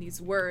better, and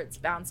these words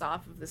bounce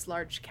off of this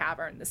large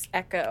cavern, this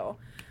echo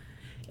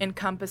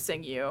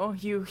encompassing you.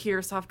 You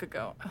hear Savka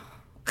go,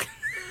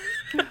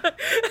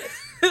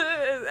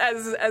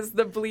 as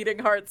the bleeding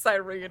heart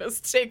siren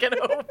has taken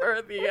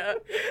over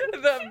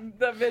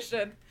the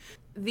mission.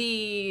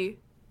 The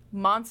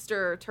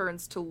monster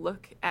turns to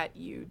look at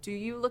you. Do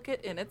you look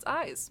it in its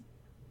eyes?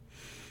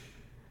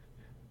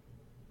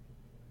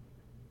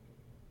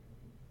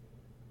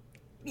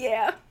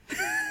 Yeah.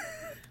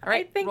 All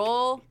right, I think...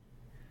 roll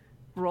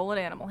an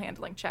animal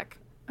handling check.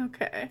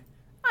 Okay.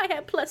 I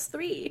have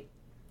 +3.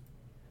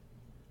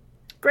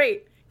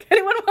 Great.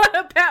 Anyone want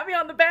to pat me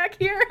on the back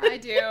here? I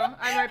do.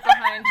 I'm right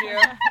behind you.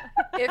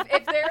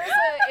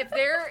 If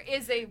there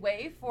is a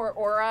way for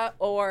Aura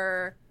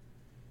or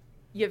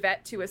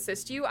Yvette to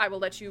assist you, I will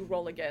let you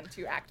roll again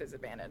to act as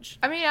advantage.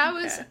 I mean,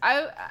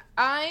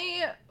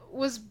 I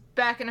was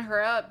backing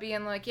her up,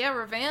 being like, "Yeah,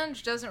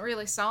 revenge doesn't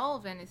really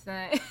solve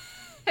anything."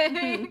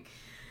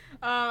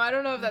 I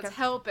don't know if that's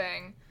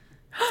helping.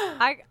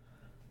 I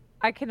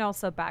can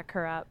also back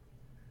her up.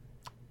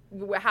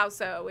 How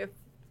so?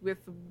 With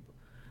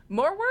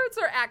more words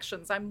or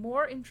actions? I'm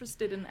more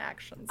interested in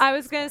actions. I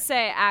was gonna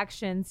say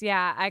actions.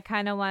 Yeah, I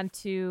kind of want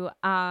to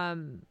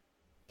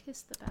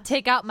Kiss the best.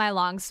 take out my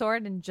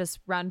longsword and just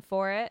run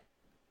for it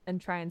and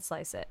try and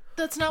slice it.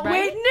 That's not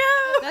Right? what.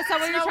 No! That's not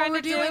what That's you're not trying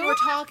what to we're doing. do. We're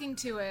talking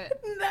to it.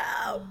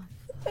 No!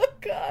 Oh,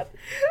 God.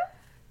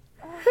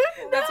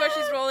 That's why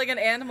she's rolling an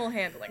animal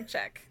handling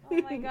check.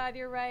 Oh my god,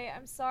 you're right.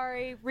 I'm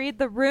sorry. Read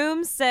the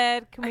room,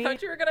 Sid. Can I we?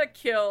 thought you were gonna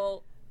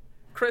kill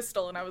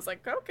crystal, and I was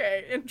like,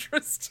 okay,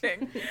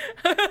 interesting.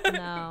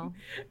 No.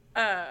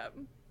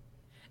 Um,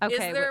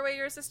 Okay. is there a way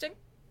you're assisting?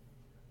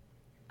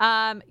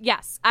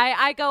 Yes.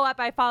 I go up,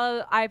 I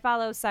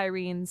follow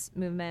Cyrene's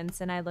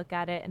movements, and I look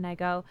at it and I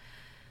go,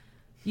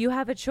 you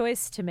have a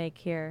choice to make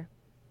here.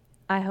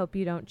 I hope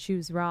you don't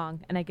choose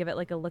wrong. And I give it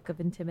like a look of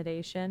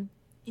intimidation.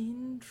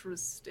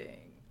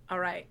 Interesting. All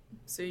right.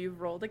 So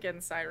you've rolled again,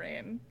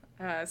 Cyrene.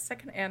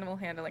 Second animal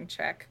handling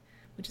check,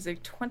 which is a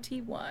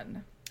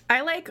 21.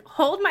 I like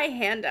hold my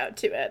hand out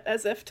to it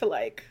as if to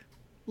like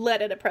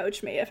let it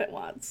approach me if it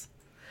wants.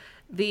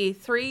 The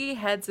 3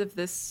 heads of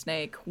this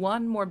snake,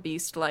 1 more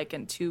beast-like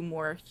and 2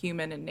 more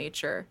human in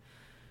nature,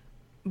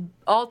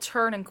 all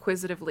turn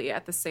inquisitively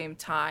at the same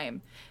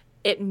time,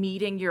 it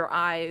meeting your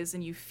eyes,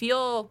 and you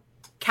feel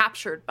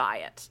captured by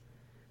it.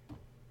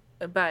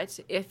 But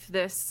if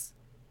this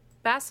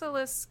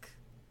basilisk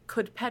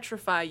could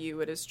petrify you,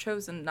 it has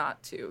chosen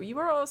not to. You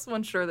were also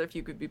unsure that if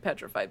you could be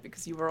petrified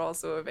because you were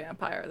also a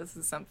vampire. This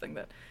is something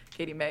that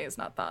Katie May has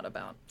not thought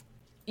about.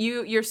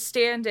 You're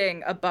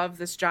standing above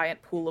this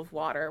giant pool of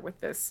water with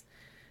this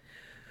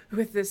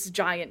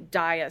giant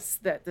dais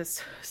that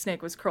this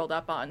snake was curled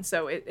up on.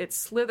 So it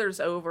slithers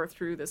over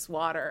through this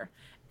water,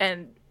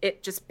 and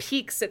it just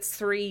peeks its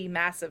 3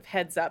 massive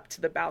heads up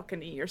to the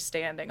balcony you're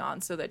standing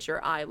on so that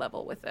you're eye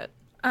level with it.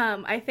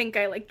 I think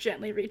I like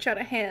gently reach out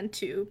a hand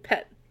to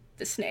pet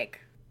the snake.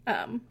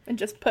 And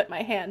just put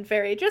my hand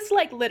just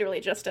like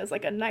literally just as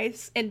like a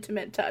nice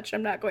intimate touch.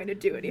 I'm not going to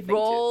do anything.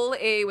 Roll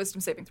a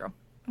wisdom saving throw.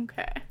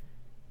 Okay.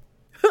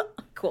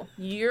 Cool.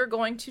 You're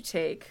going to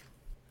take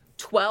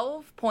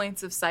 12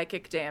 points of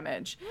psychic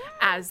damage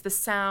as the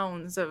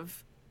sounds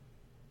of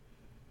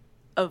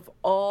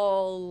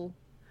all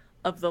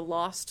of the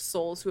lost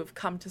souls who have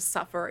come to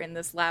suffer in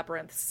this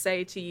labyrinth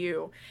say to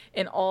you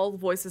in all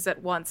voices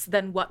at once,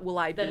 then what will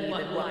I be? Then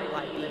what will I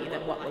be?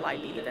 Then what will I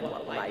be? Then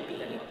what will I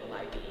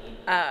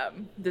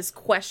be? This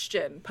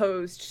question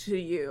posed to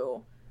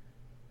you,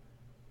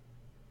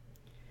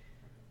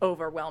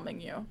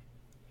 overwhelming you.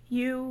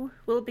 You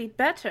will be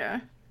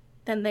better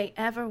than they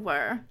ever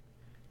were.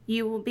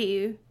 You will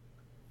be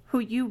who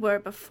you were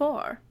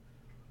before.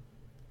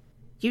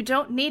 You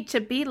don't need to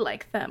be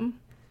like them.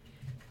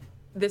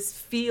 This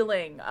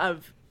feeling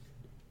of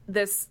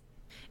this,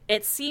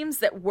 it seems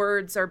that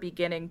words are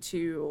beginning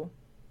to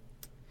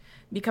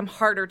become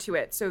harder to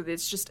it. So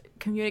it's just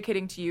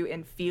communicating to you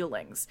in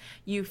feelings.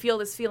 You feel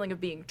this feeling of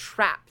being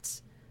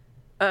trapped,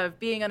 of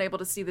being unable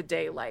to see the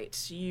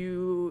daylight.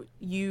 You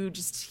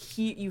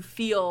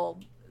feel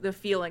the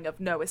feeling of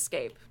no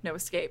escape, no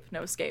escape,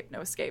 no escape,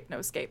 no escape, no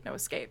escape, no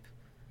escape.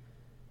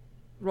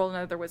 Roll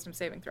another wisdom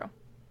saving throw.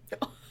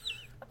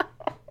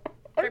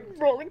 I'm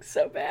rolling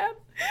so bad.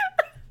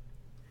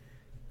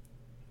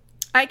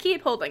 I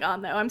keep holding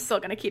on, though. I'm still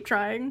going to keep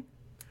trying.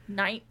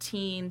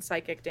 19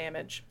 psychic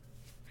damage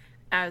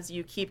as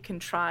you keep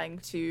trying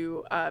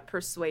to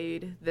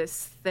persuade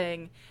this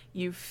thing.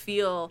 You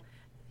feel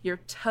your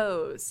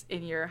toes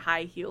in your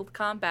high-heeled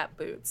combat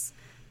boots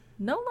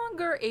no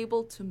longer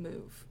able to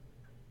move.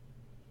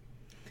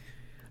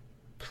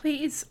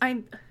 Please,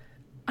 I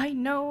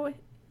know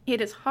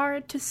it is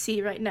hard to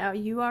see right now.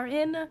 You are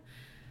in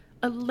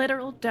a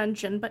literal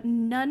dungeon, but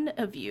none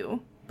of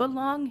you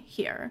belong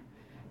here.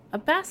 A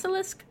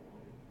basilisk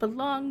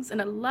belongs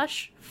in a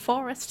lush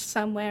forest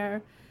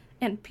somewhere,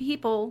 and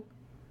people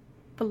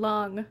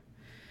belong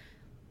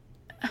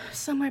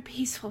somewhere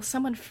peaceful,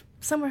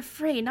 somewhere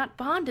free, not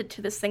bonded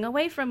to this thing,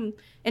 away from,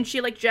 and she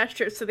like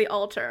gestures to the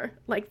altar.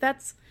 Like,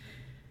 that's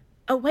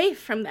away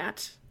from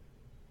that.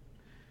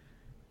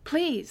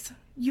 Please,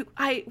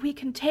 we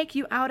can take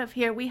you out of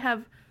here. We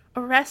have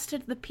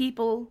arrested the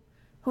people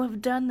who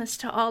have done this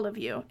to all of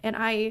you, and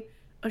I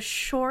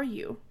assure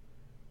you,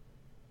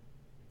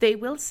 they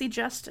will see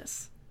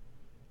justice.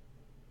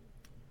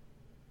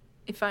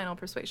 A final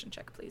persuasion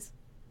check, please.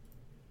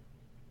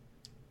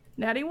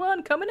 Natty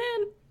 1 coming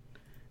in.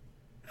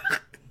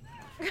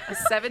 A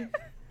 7.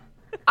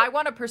 I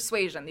want a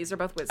persuasion. These are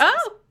both wisdoms.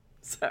 Oh!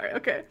 Sorry,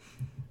 okay.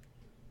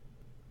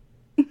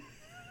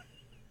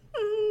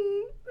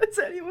 Is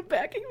anyone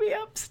backing me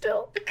up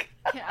still?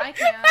 Yeah, I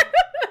can. I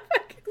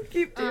can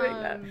keep doing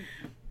that.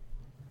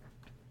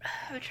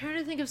 I'm trying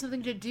to think of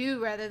something to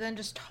do rather than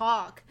just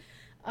talk.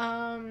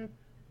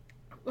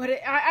 But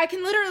I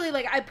can literally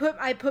like I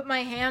put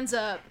my hands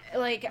up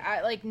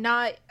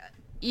not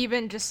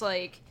even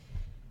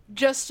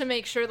just to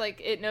make sure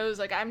like it knows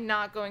like I'm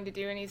not going to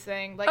do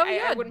anything. Like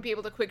I wouldn't be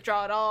able to quick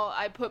draw at all.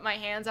 I put my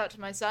hands out to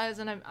my sides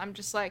and I'm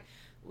just like,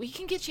 we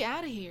can get you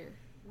out of here.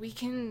 We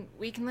can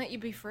let you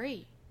be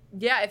free.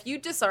 Yeah, if you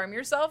disarm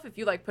yourself, if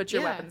you like put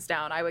your weapons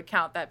down, I would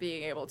count that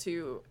being able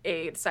to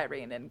aid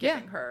Cyrene in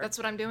giving her. That's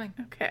what I'm doing.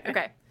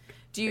 Okay.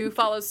 Do you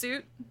follow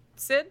suit,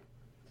 Sid?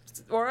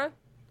 Aura?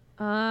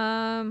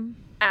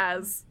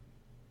 As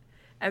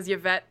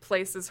Yvette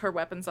places her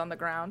weapons on the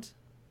ground.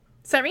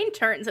 Cyrene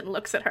turns and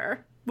looks at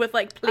her with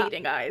like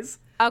pleading eyes.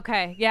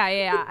 Okay,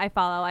 yeah. I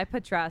follow. I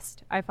put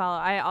trust. I follow.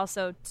 I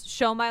also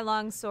show my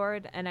long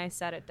sword and I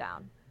set it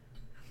down.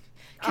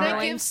 Can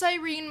I give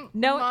Cyrene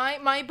No.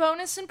 my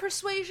bonus in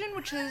persuasion,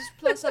 which is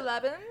plus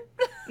 11?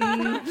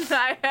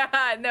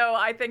 No,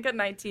 I think a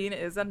 19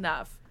 is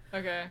enough.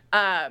 Okay.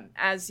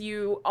 As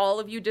all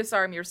of you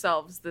disarm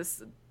yourselves,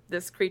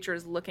 this creature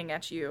is looking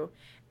at you,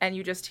 and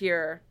you just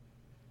hear,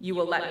 "You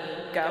will let me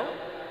go."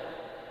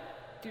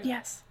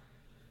 Yes.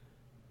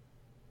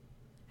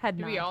 Head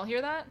Do nod. we all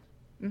hear that?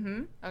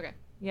 Mm-hmm. Okay.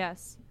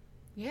 Yes.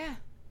 Yeah.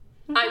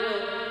 I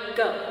will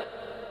go.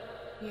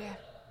 Yeah.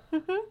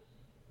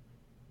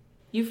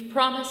 You've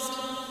promised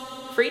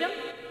freedom?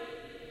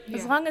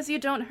 As long as you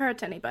don't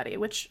hurt anybody,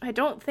 which I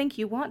don't think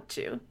you want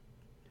to.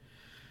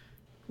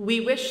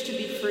 We wish to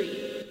be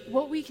free.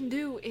 What we can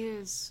do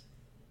is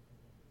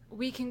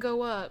we can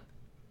go up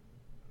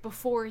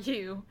before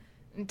you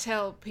and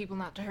tell people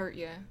not to hurt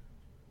you.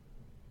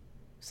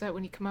 So that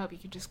when you come up, you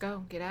can just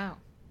go, get out.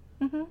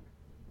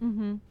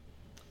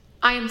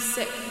 I am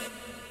sick.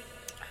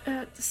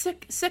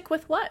 Sick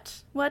with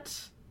what?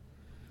 What?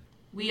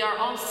 We are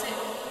all sick.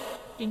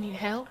 You need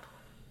help?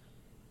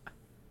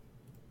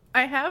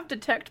 I have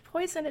detect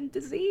poison and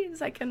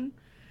disease. I can...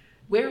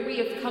 Where we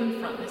have come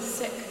from is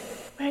sick.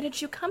 Where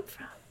did you come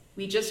from?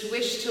 We just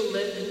wish to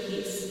live in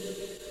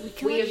peace.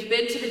 We let have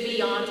been to the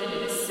beyond and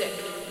it is sick.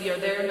 We are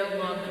there no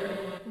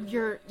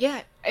longer.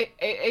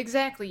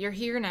 Exactly. You're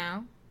here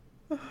now.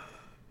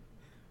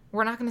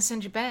 We're not gonna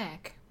send you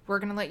back. We're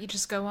gonna let you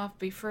just go off,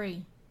 be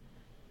free.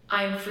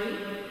 I am free.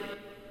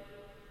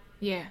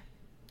 Yeah.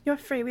 You're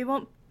free. We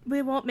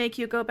won't make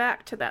you go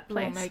back to that We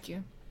place. won't make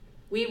you.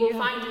 We will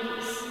find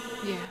peace.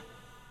 Yeah.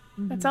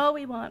 That's all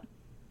we want.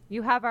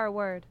 You have our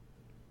word.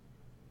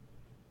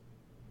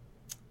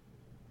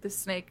 The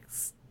snake,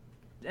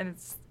 and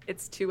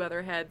its two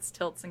other heads,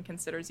 tilts and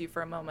considers you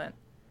for a moment.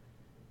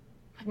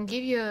 I can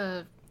give you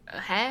a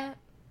hat.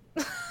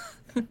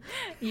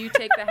 You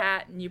take the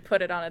hat and you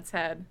put it on its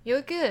head. You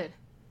look good.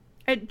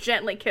 I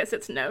gently kiss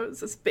its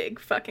nose, this big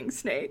fucking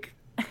snake.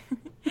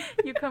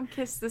 You come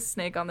kiss the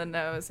snake on the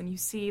nose, and you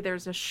see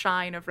there's a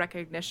shine of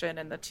recognition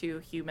in the two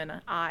human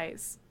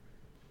eyes.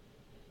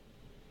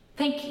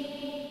 Thank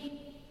you.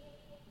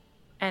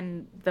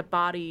 And the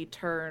body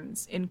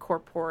turns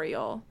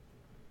incorporeal,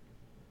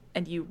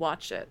 and you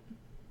watch it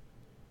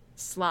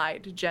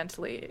slide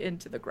gently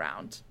into the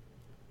ground.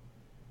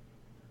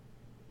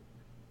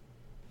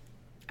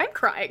 I'm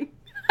crying.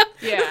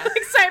 Yeah.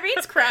 Like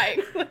Cyrene's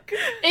crying.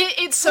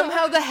 It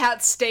somehow the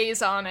hat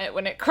stays on it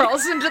when it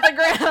crawls into the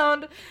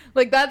ground.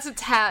 Like that's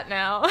its hat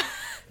now.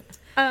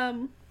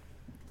 Um,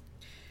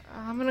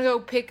 I'm gonna go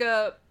pick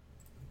up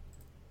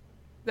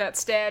that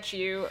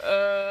statue.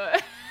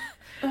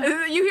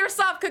 You hear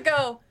Sopka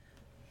go,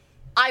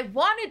 "I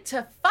wanted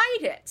to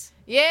fight it."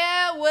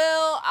 Yeah,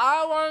 well,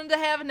 I wanted to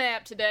have a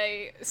nap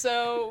today,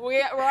 so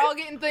we're all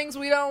getting things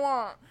we don't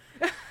want.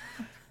 All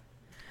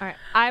right.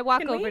 I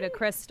walk Can over we- to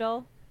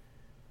Crystal.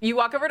 You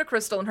walk over to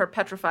Crystal in her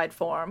petrified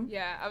form.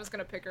 Yeah, I was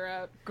gonna pick her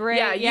up. Great.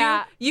 Yeah,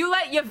 Yeah. you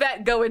let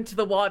Yvette go into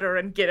the water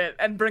and get it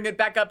and bring it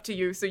back up to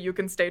you so you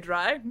can stay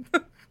dry.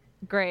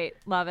 Great.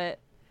 Love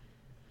it.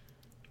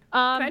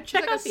 can I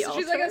check out the altar?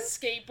 She's like a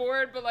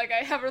skateboard, but like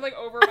I have her like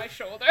over my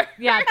shoulder.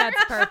 Yeah,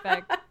 that's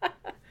perfect.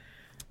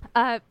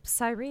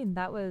 Cyrene,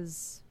 that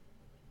was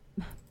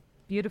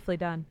beautifully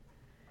done.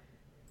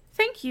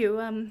 Thank you.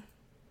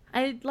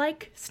 I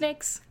like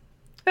snakes.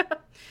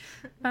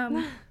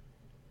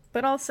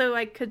 But also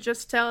I could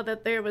just tell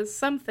that there was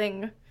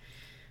something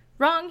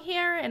wrong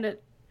here, and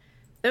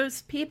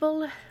those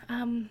people,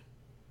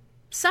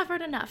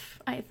 suffered enough,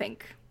 I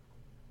think.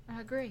 I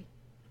agree.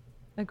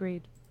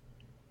 Agreed.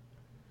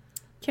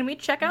 Can we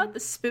check out the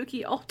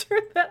spooky altar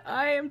that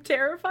I am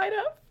terrified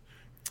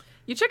of?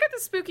 You check out the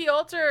spooky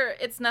altar.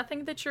 It's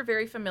nothing that you're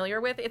very familiar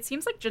with. It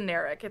seems like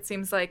generic. It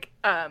seems like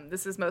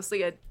this is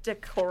mostly a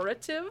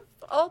decorative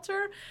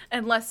altar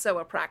and less so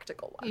a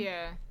practical one.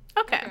 Yeah.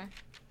 Okay.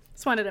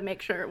 Just wanted to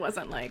make sure it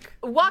wasn't like...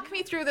 Walk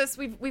me through this.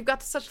 We've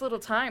got such little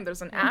time.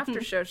 There's an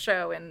after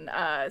show in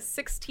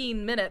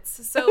 16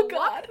 minutes. So Oh,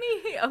 God.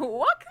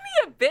 walk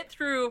me a bit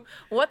through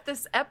what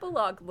this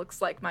epilogue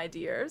looks like, my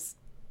dears.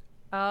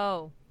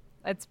 Oh,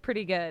 that's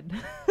pretty good.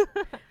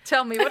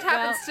 Tell me what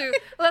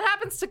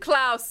happens to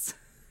Klaus.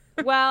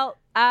 Well,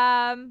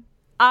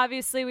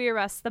 obviously we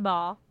arrest them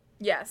all.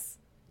 Yes.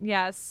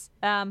 Yes.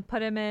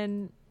 Put him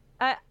in.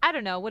 I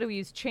don't know. What do we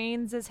use?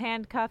 Chains as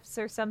handcuffs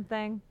or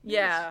something?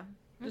 Yeah.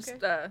 Just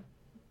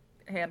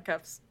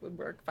handcuffs would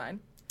work fine.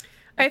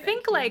 I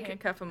think, You like,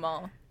 handcuff them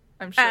all.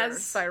 I'm sure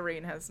as-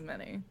 Cyrene has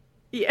many.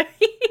 yeah.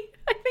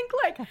 I think,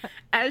 like,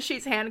 as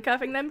she's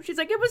handcuffing them, she's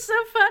like, it was so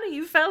funny.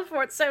 You fell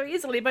for it so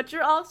easily, but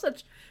you're all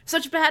such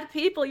bad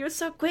people. You're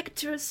so quick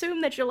to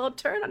assume that you'll all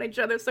turn on each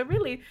other. So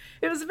really,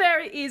 it was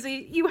very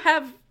easy. You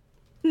have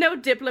no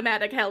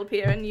diplomatic help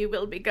here, and you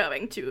will be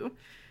going to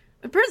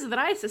a prison that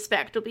I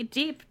suspect will be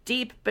deep,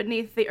 deep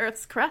beneath the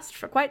Earth's crust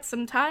for quite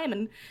some time,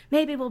 and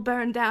maybe we'll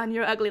burn down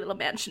your ugly little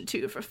mansion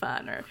too for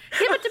fun, or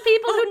give it to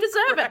people who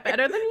deserve it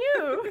better than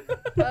you.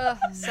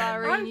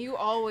 Sorry, you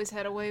always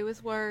had a way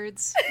with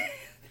words.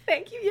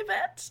 Thank you,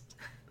 Yvette.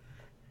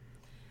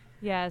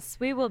 Yes,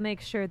 we will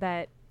make sure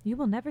that You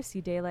will never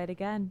see daylight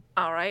again.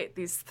 All right,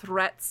 these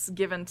threats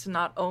given to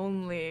not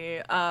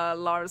only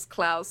Lars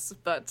Klaus,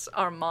 but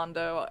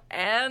Armando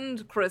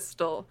and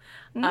Crystal,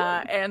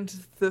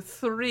 and the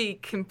three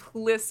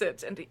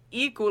complicit and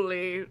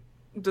equally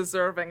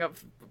deserving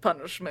of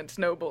punishment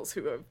nobles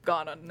who have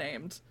gone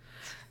unnamed.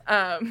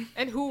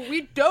 And who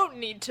we don't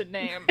need to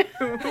name.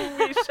 Who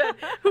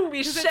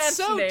we shan't It's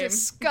so name.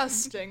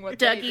 disgusting what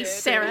they Dougie, did.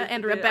 Sarah,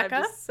 and Rebecca.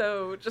 I'm just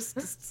so just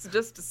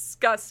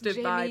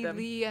disgusted by Jamie them.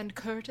 Lee and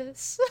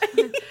Curtis.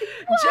 Jamie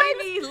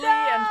Lee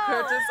and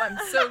Curtis, I'm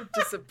so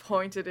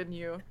disappointed in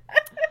you.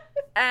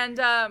 And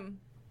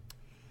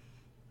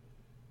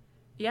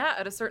yeah,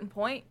 at a certain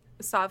point,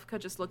 Savka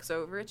just looks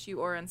over at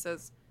you, Aura, and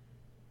says,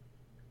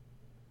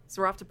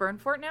 "So we're off to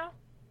Burnfort now?"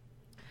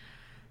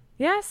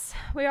 Yes,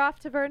 we're off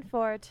to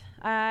Burnfort.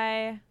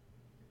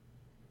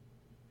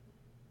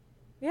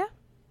 Yeah.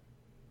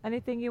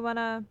 Anything you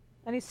wanna...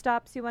 Any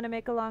stops you want to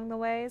make along the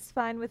way is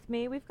fine with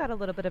me. We've got a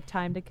little bit of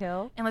time to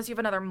kill. Unless you have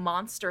another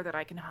monster that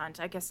I can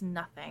hunt. I guess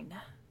nothing.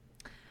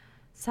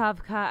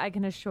 Savka, I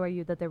can assure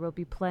you that there will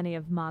be plenty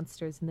of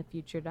monsters in the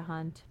future to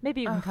hunt.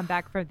 Maybe you can come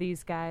back for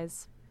these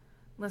guys.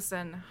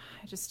 Listen,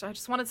 I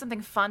just wanted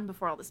something fun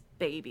before all this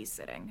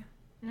babysitting.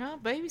 No,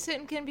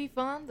 babysitting can be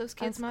fun. Those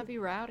kids might be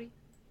rowdy.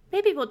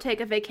 Maybe we'll take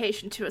a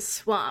vacation to a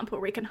swamp where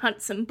we can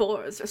hunt some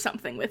boars or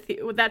something with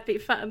you. Would that be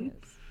fun?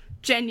 Yes.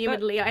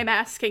 Genuinely, I'm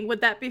asking,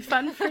 would that be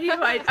fun for you?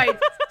 I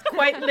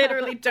quite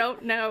literally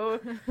don't know.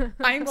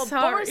 I'm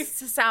sorry. Boars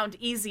sound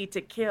easy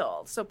to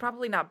kill, so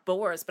probably not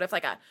boars, but if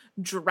like a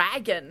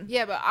dragon...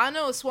 Yeah, but I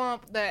know a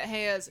swamp that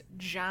has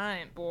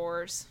giant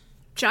boars.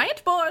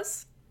 Giant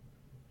boars?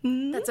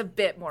 That's a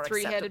bit more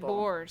Three-headed acceptable.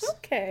 boars.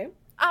 Okay.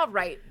 All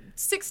right.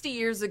 60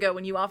 years ago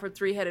when you offered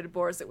three-headed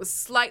boars, it was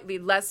slightly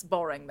less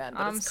boring then,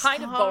 but it's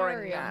kind of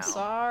boring now. I'm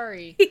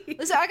sorry.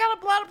 Listen, I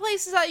got a lot of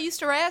places I used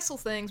to wrestle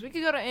things. We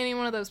could go to any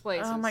one of those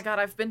places. Oh my god,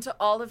 I've been to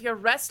all of your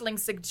wrestling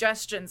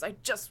suggestions. I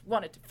just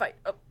wanted to fight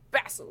a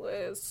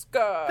basilisk.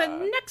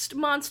 The next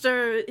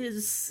monster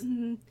is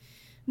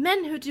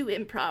men who do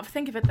improv.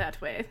 Think of it that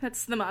way.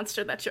 That's the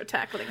monster that you're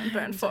tackling in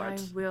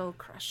Burnfort. I will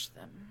crush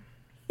them.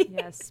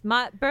 Yes,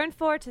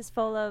 Burnfort is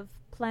full of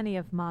plenty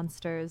of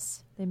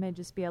monsters. They may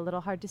just be a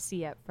little hard to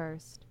see at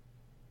first.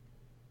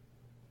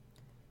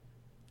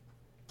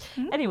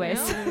 Anyways.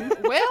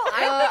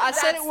 I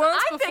said it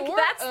once before. I think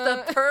that's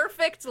the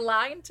perfect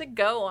line to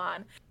go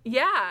on.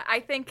 Yeah, I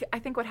think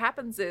what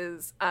happens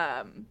is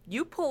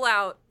you pull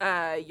out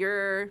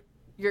your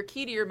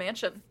key to your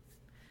mansion,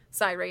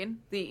 Cyrene.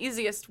 The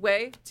easiest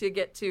way to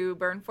get to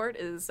Burnfort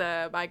is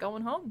by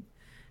going home.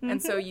 And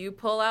so you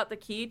pull out the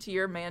key to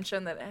your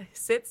mansion that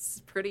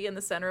sits pretty in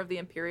the center of the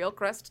Imperial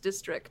Crest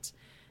district,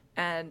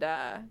 and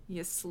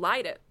you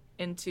slide it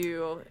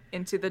into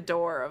the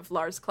door of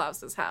Lars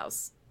Klaus's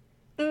house.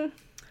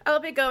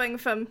 I'll be going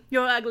from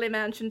your ugly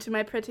mansion to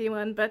my pretty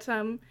one, but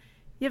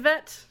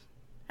Yvette,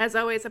 as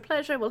always, a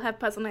pleasure. We'll have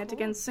puzzle night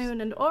again soon,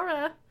 and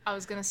Aura. I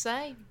was gonna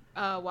say,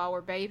 while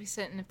we're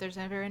babysitting, if there's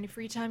ever any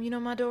free time, you know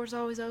my door's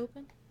always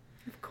open.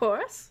 Of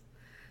course.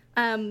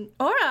 Aura,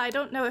 I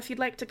don't know if you'd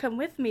like to come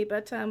with me,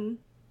 but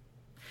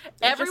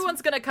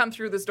Everyone's gonna come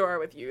through this door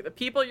with you. The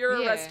people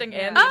you're arresting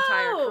and the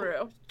entire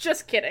crew.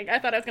 Just kidding. I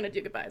thought I was going to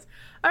do goodbyes.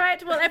 All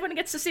right, well, everyone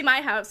gets to see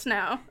my house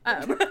now.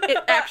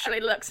 It actually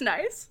looks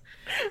nice.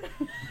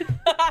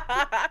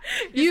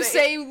 You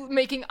say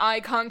making eye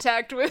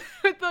contact with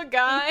the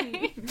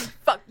guy.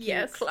 Fuck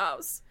Yes. you,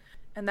 Klaus.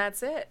 And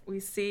that's it. We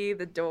see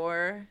the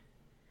door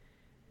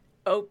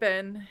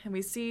open, and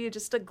we see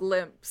just a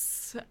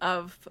glimpse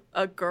of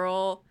a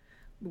girl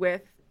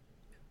with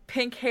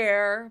pink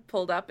hair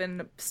pulled up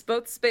in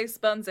both space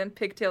buns and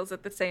pigtails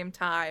at the same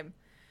time.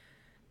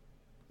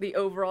 The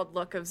overall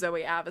look of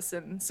Zoe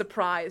Avison,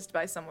 surprised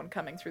by someone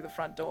coming through the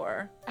front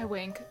door. I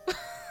wink.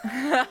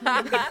 And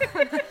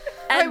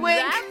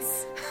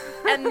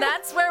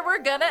that's where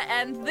we're gonna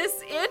end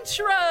this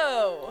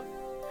intro.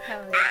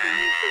 Hell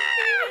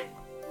yeah.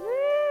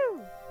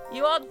 Woo!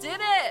 You all did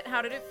it.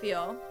 How did it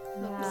feel?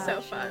 Yeah. So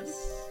fun.